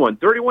pretty good one.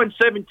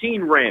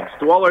 31-17 Rams.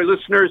 To all our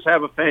listeners,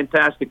 have a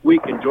fantastic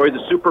week. Enjoy the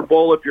Super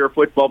Bowl if you're a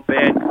football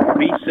fan.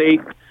 Be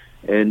safe,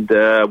 and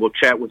we'll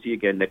chat with you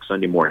again next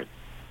Sunday morning.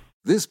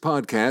 This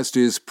podcast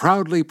is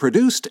proudly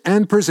produced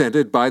and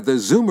presented by the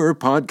Zoomer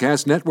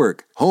Podcast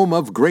Network, home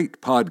of great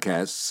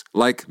podcasts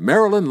like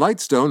Marilyn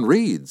Lightstone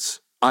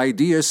Reads,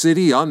 Idea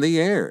City on the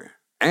Air,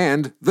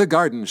 and The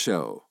Garden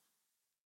Show.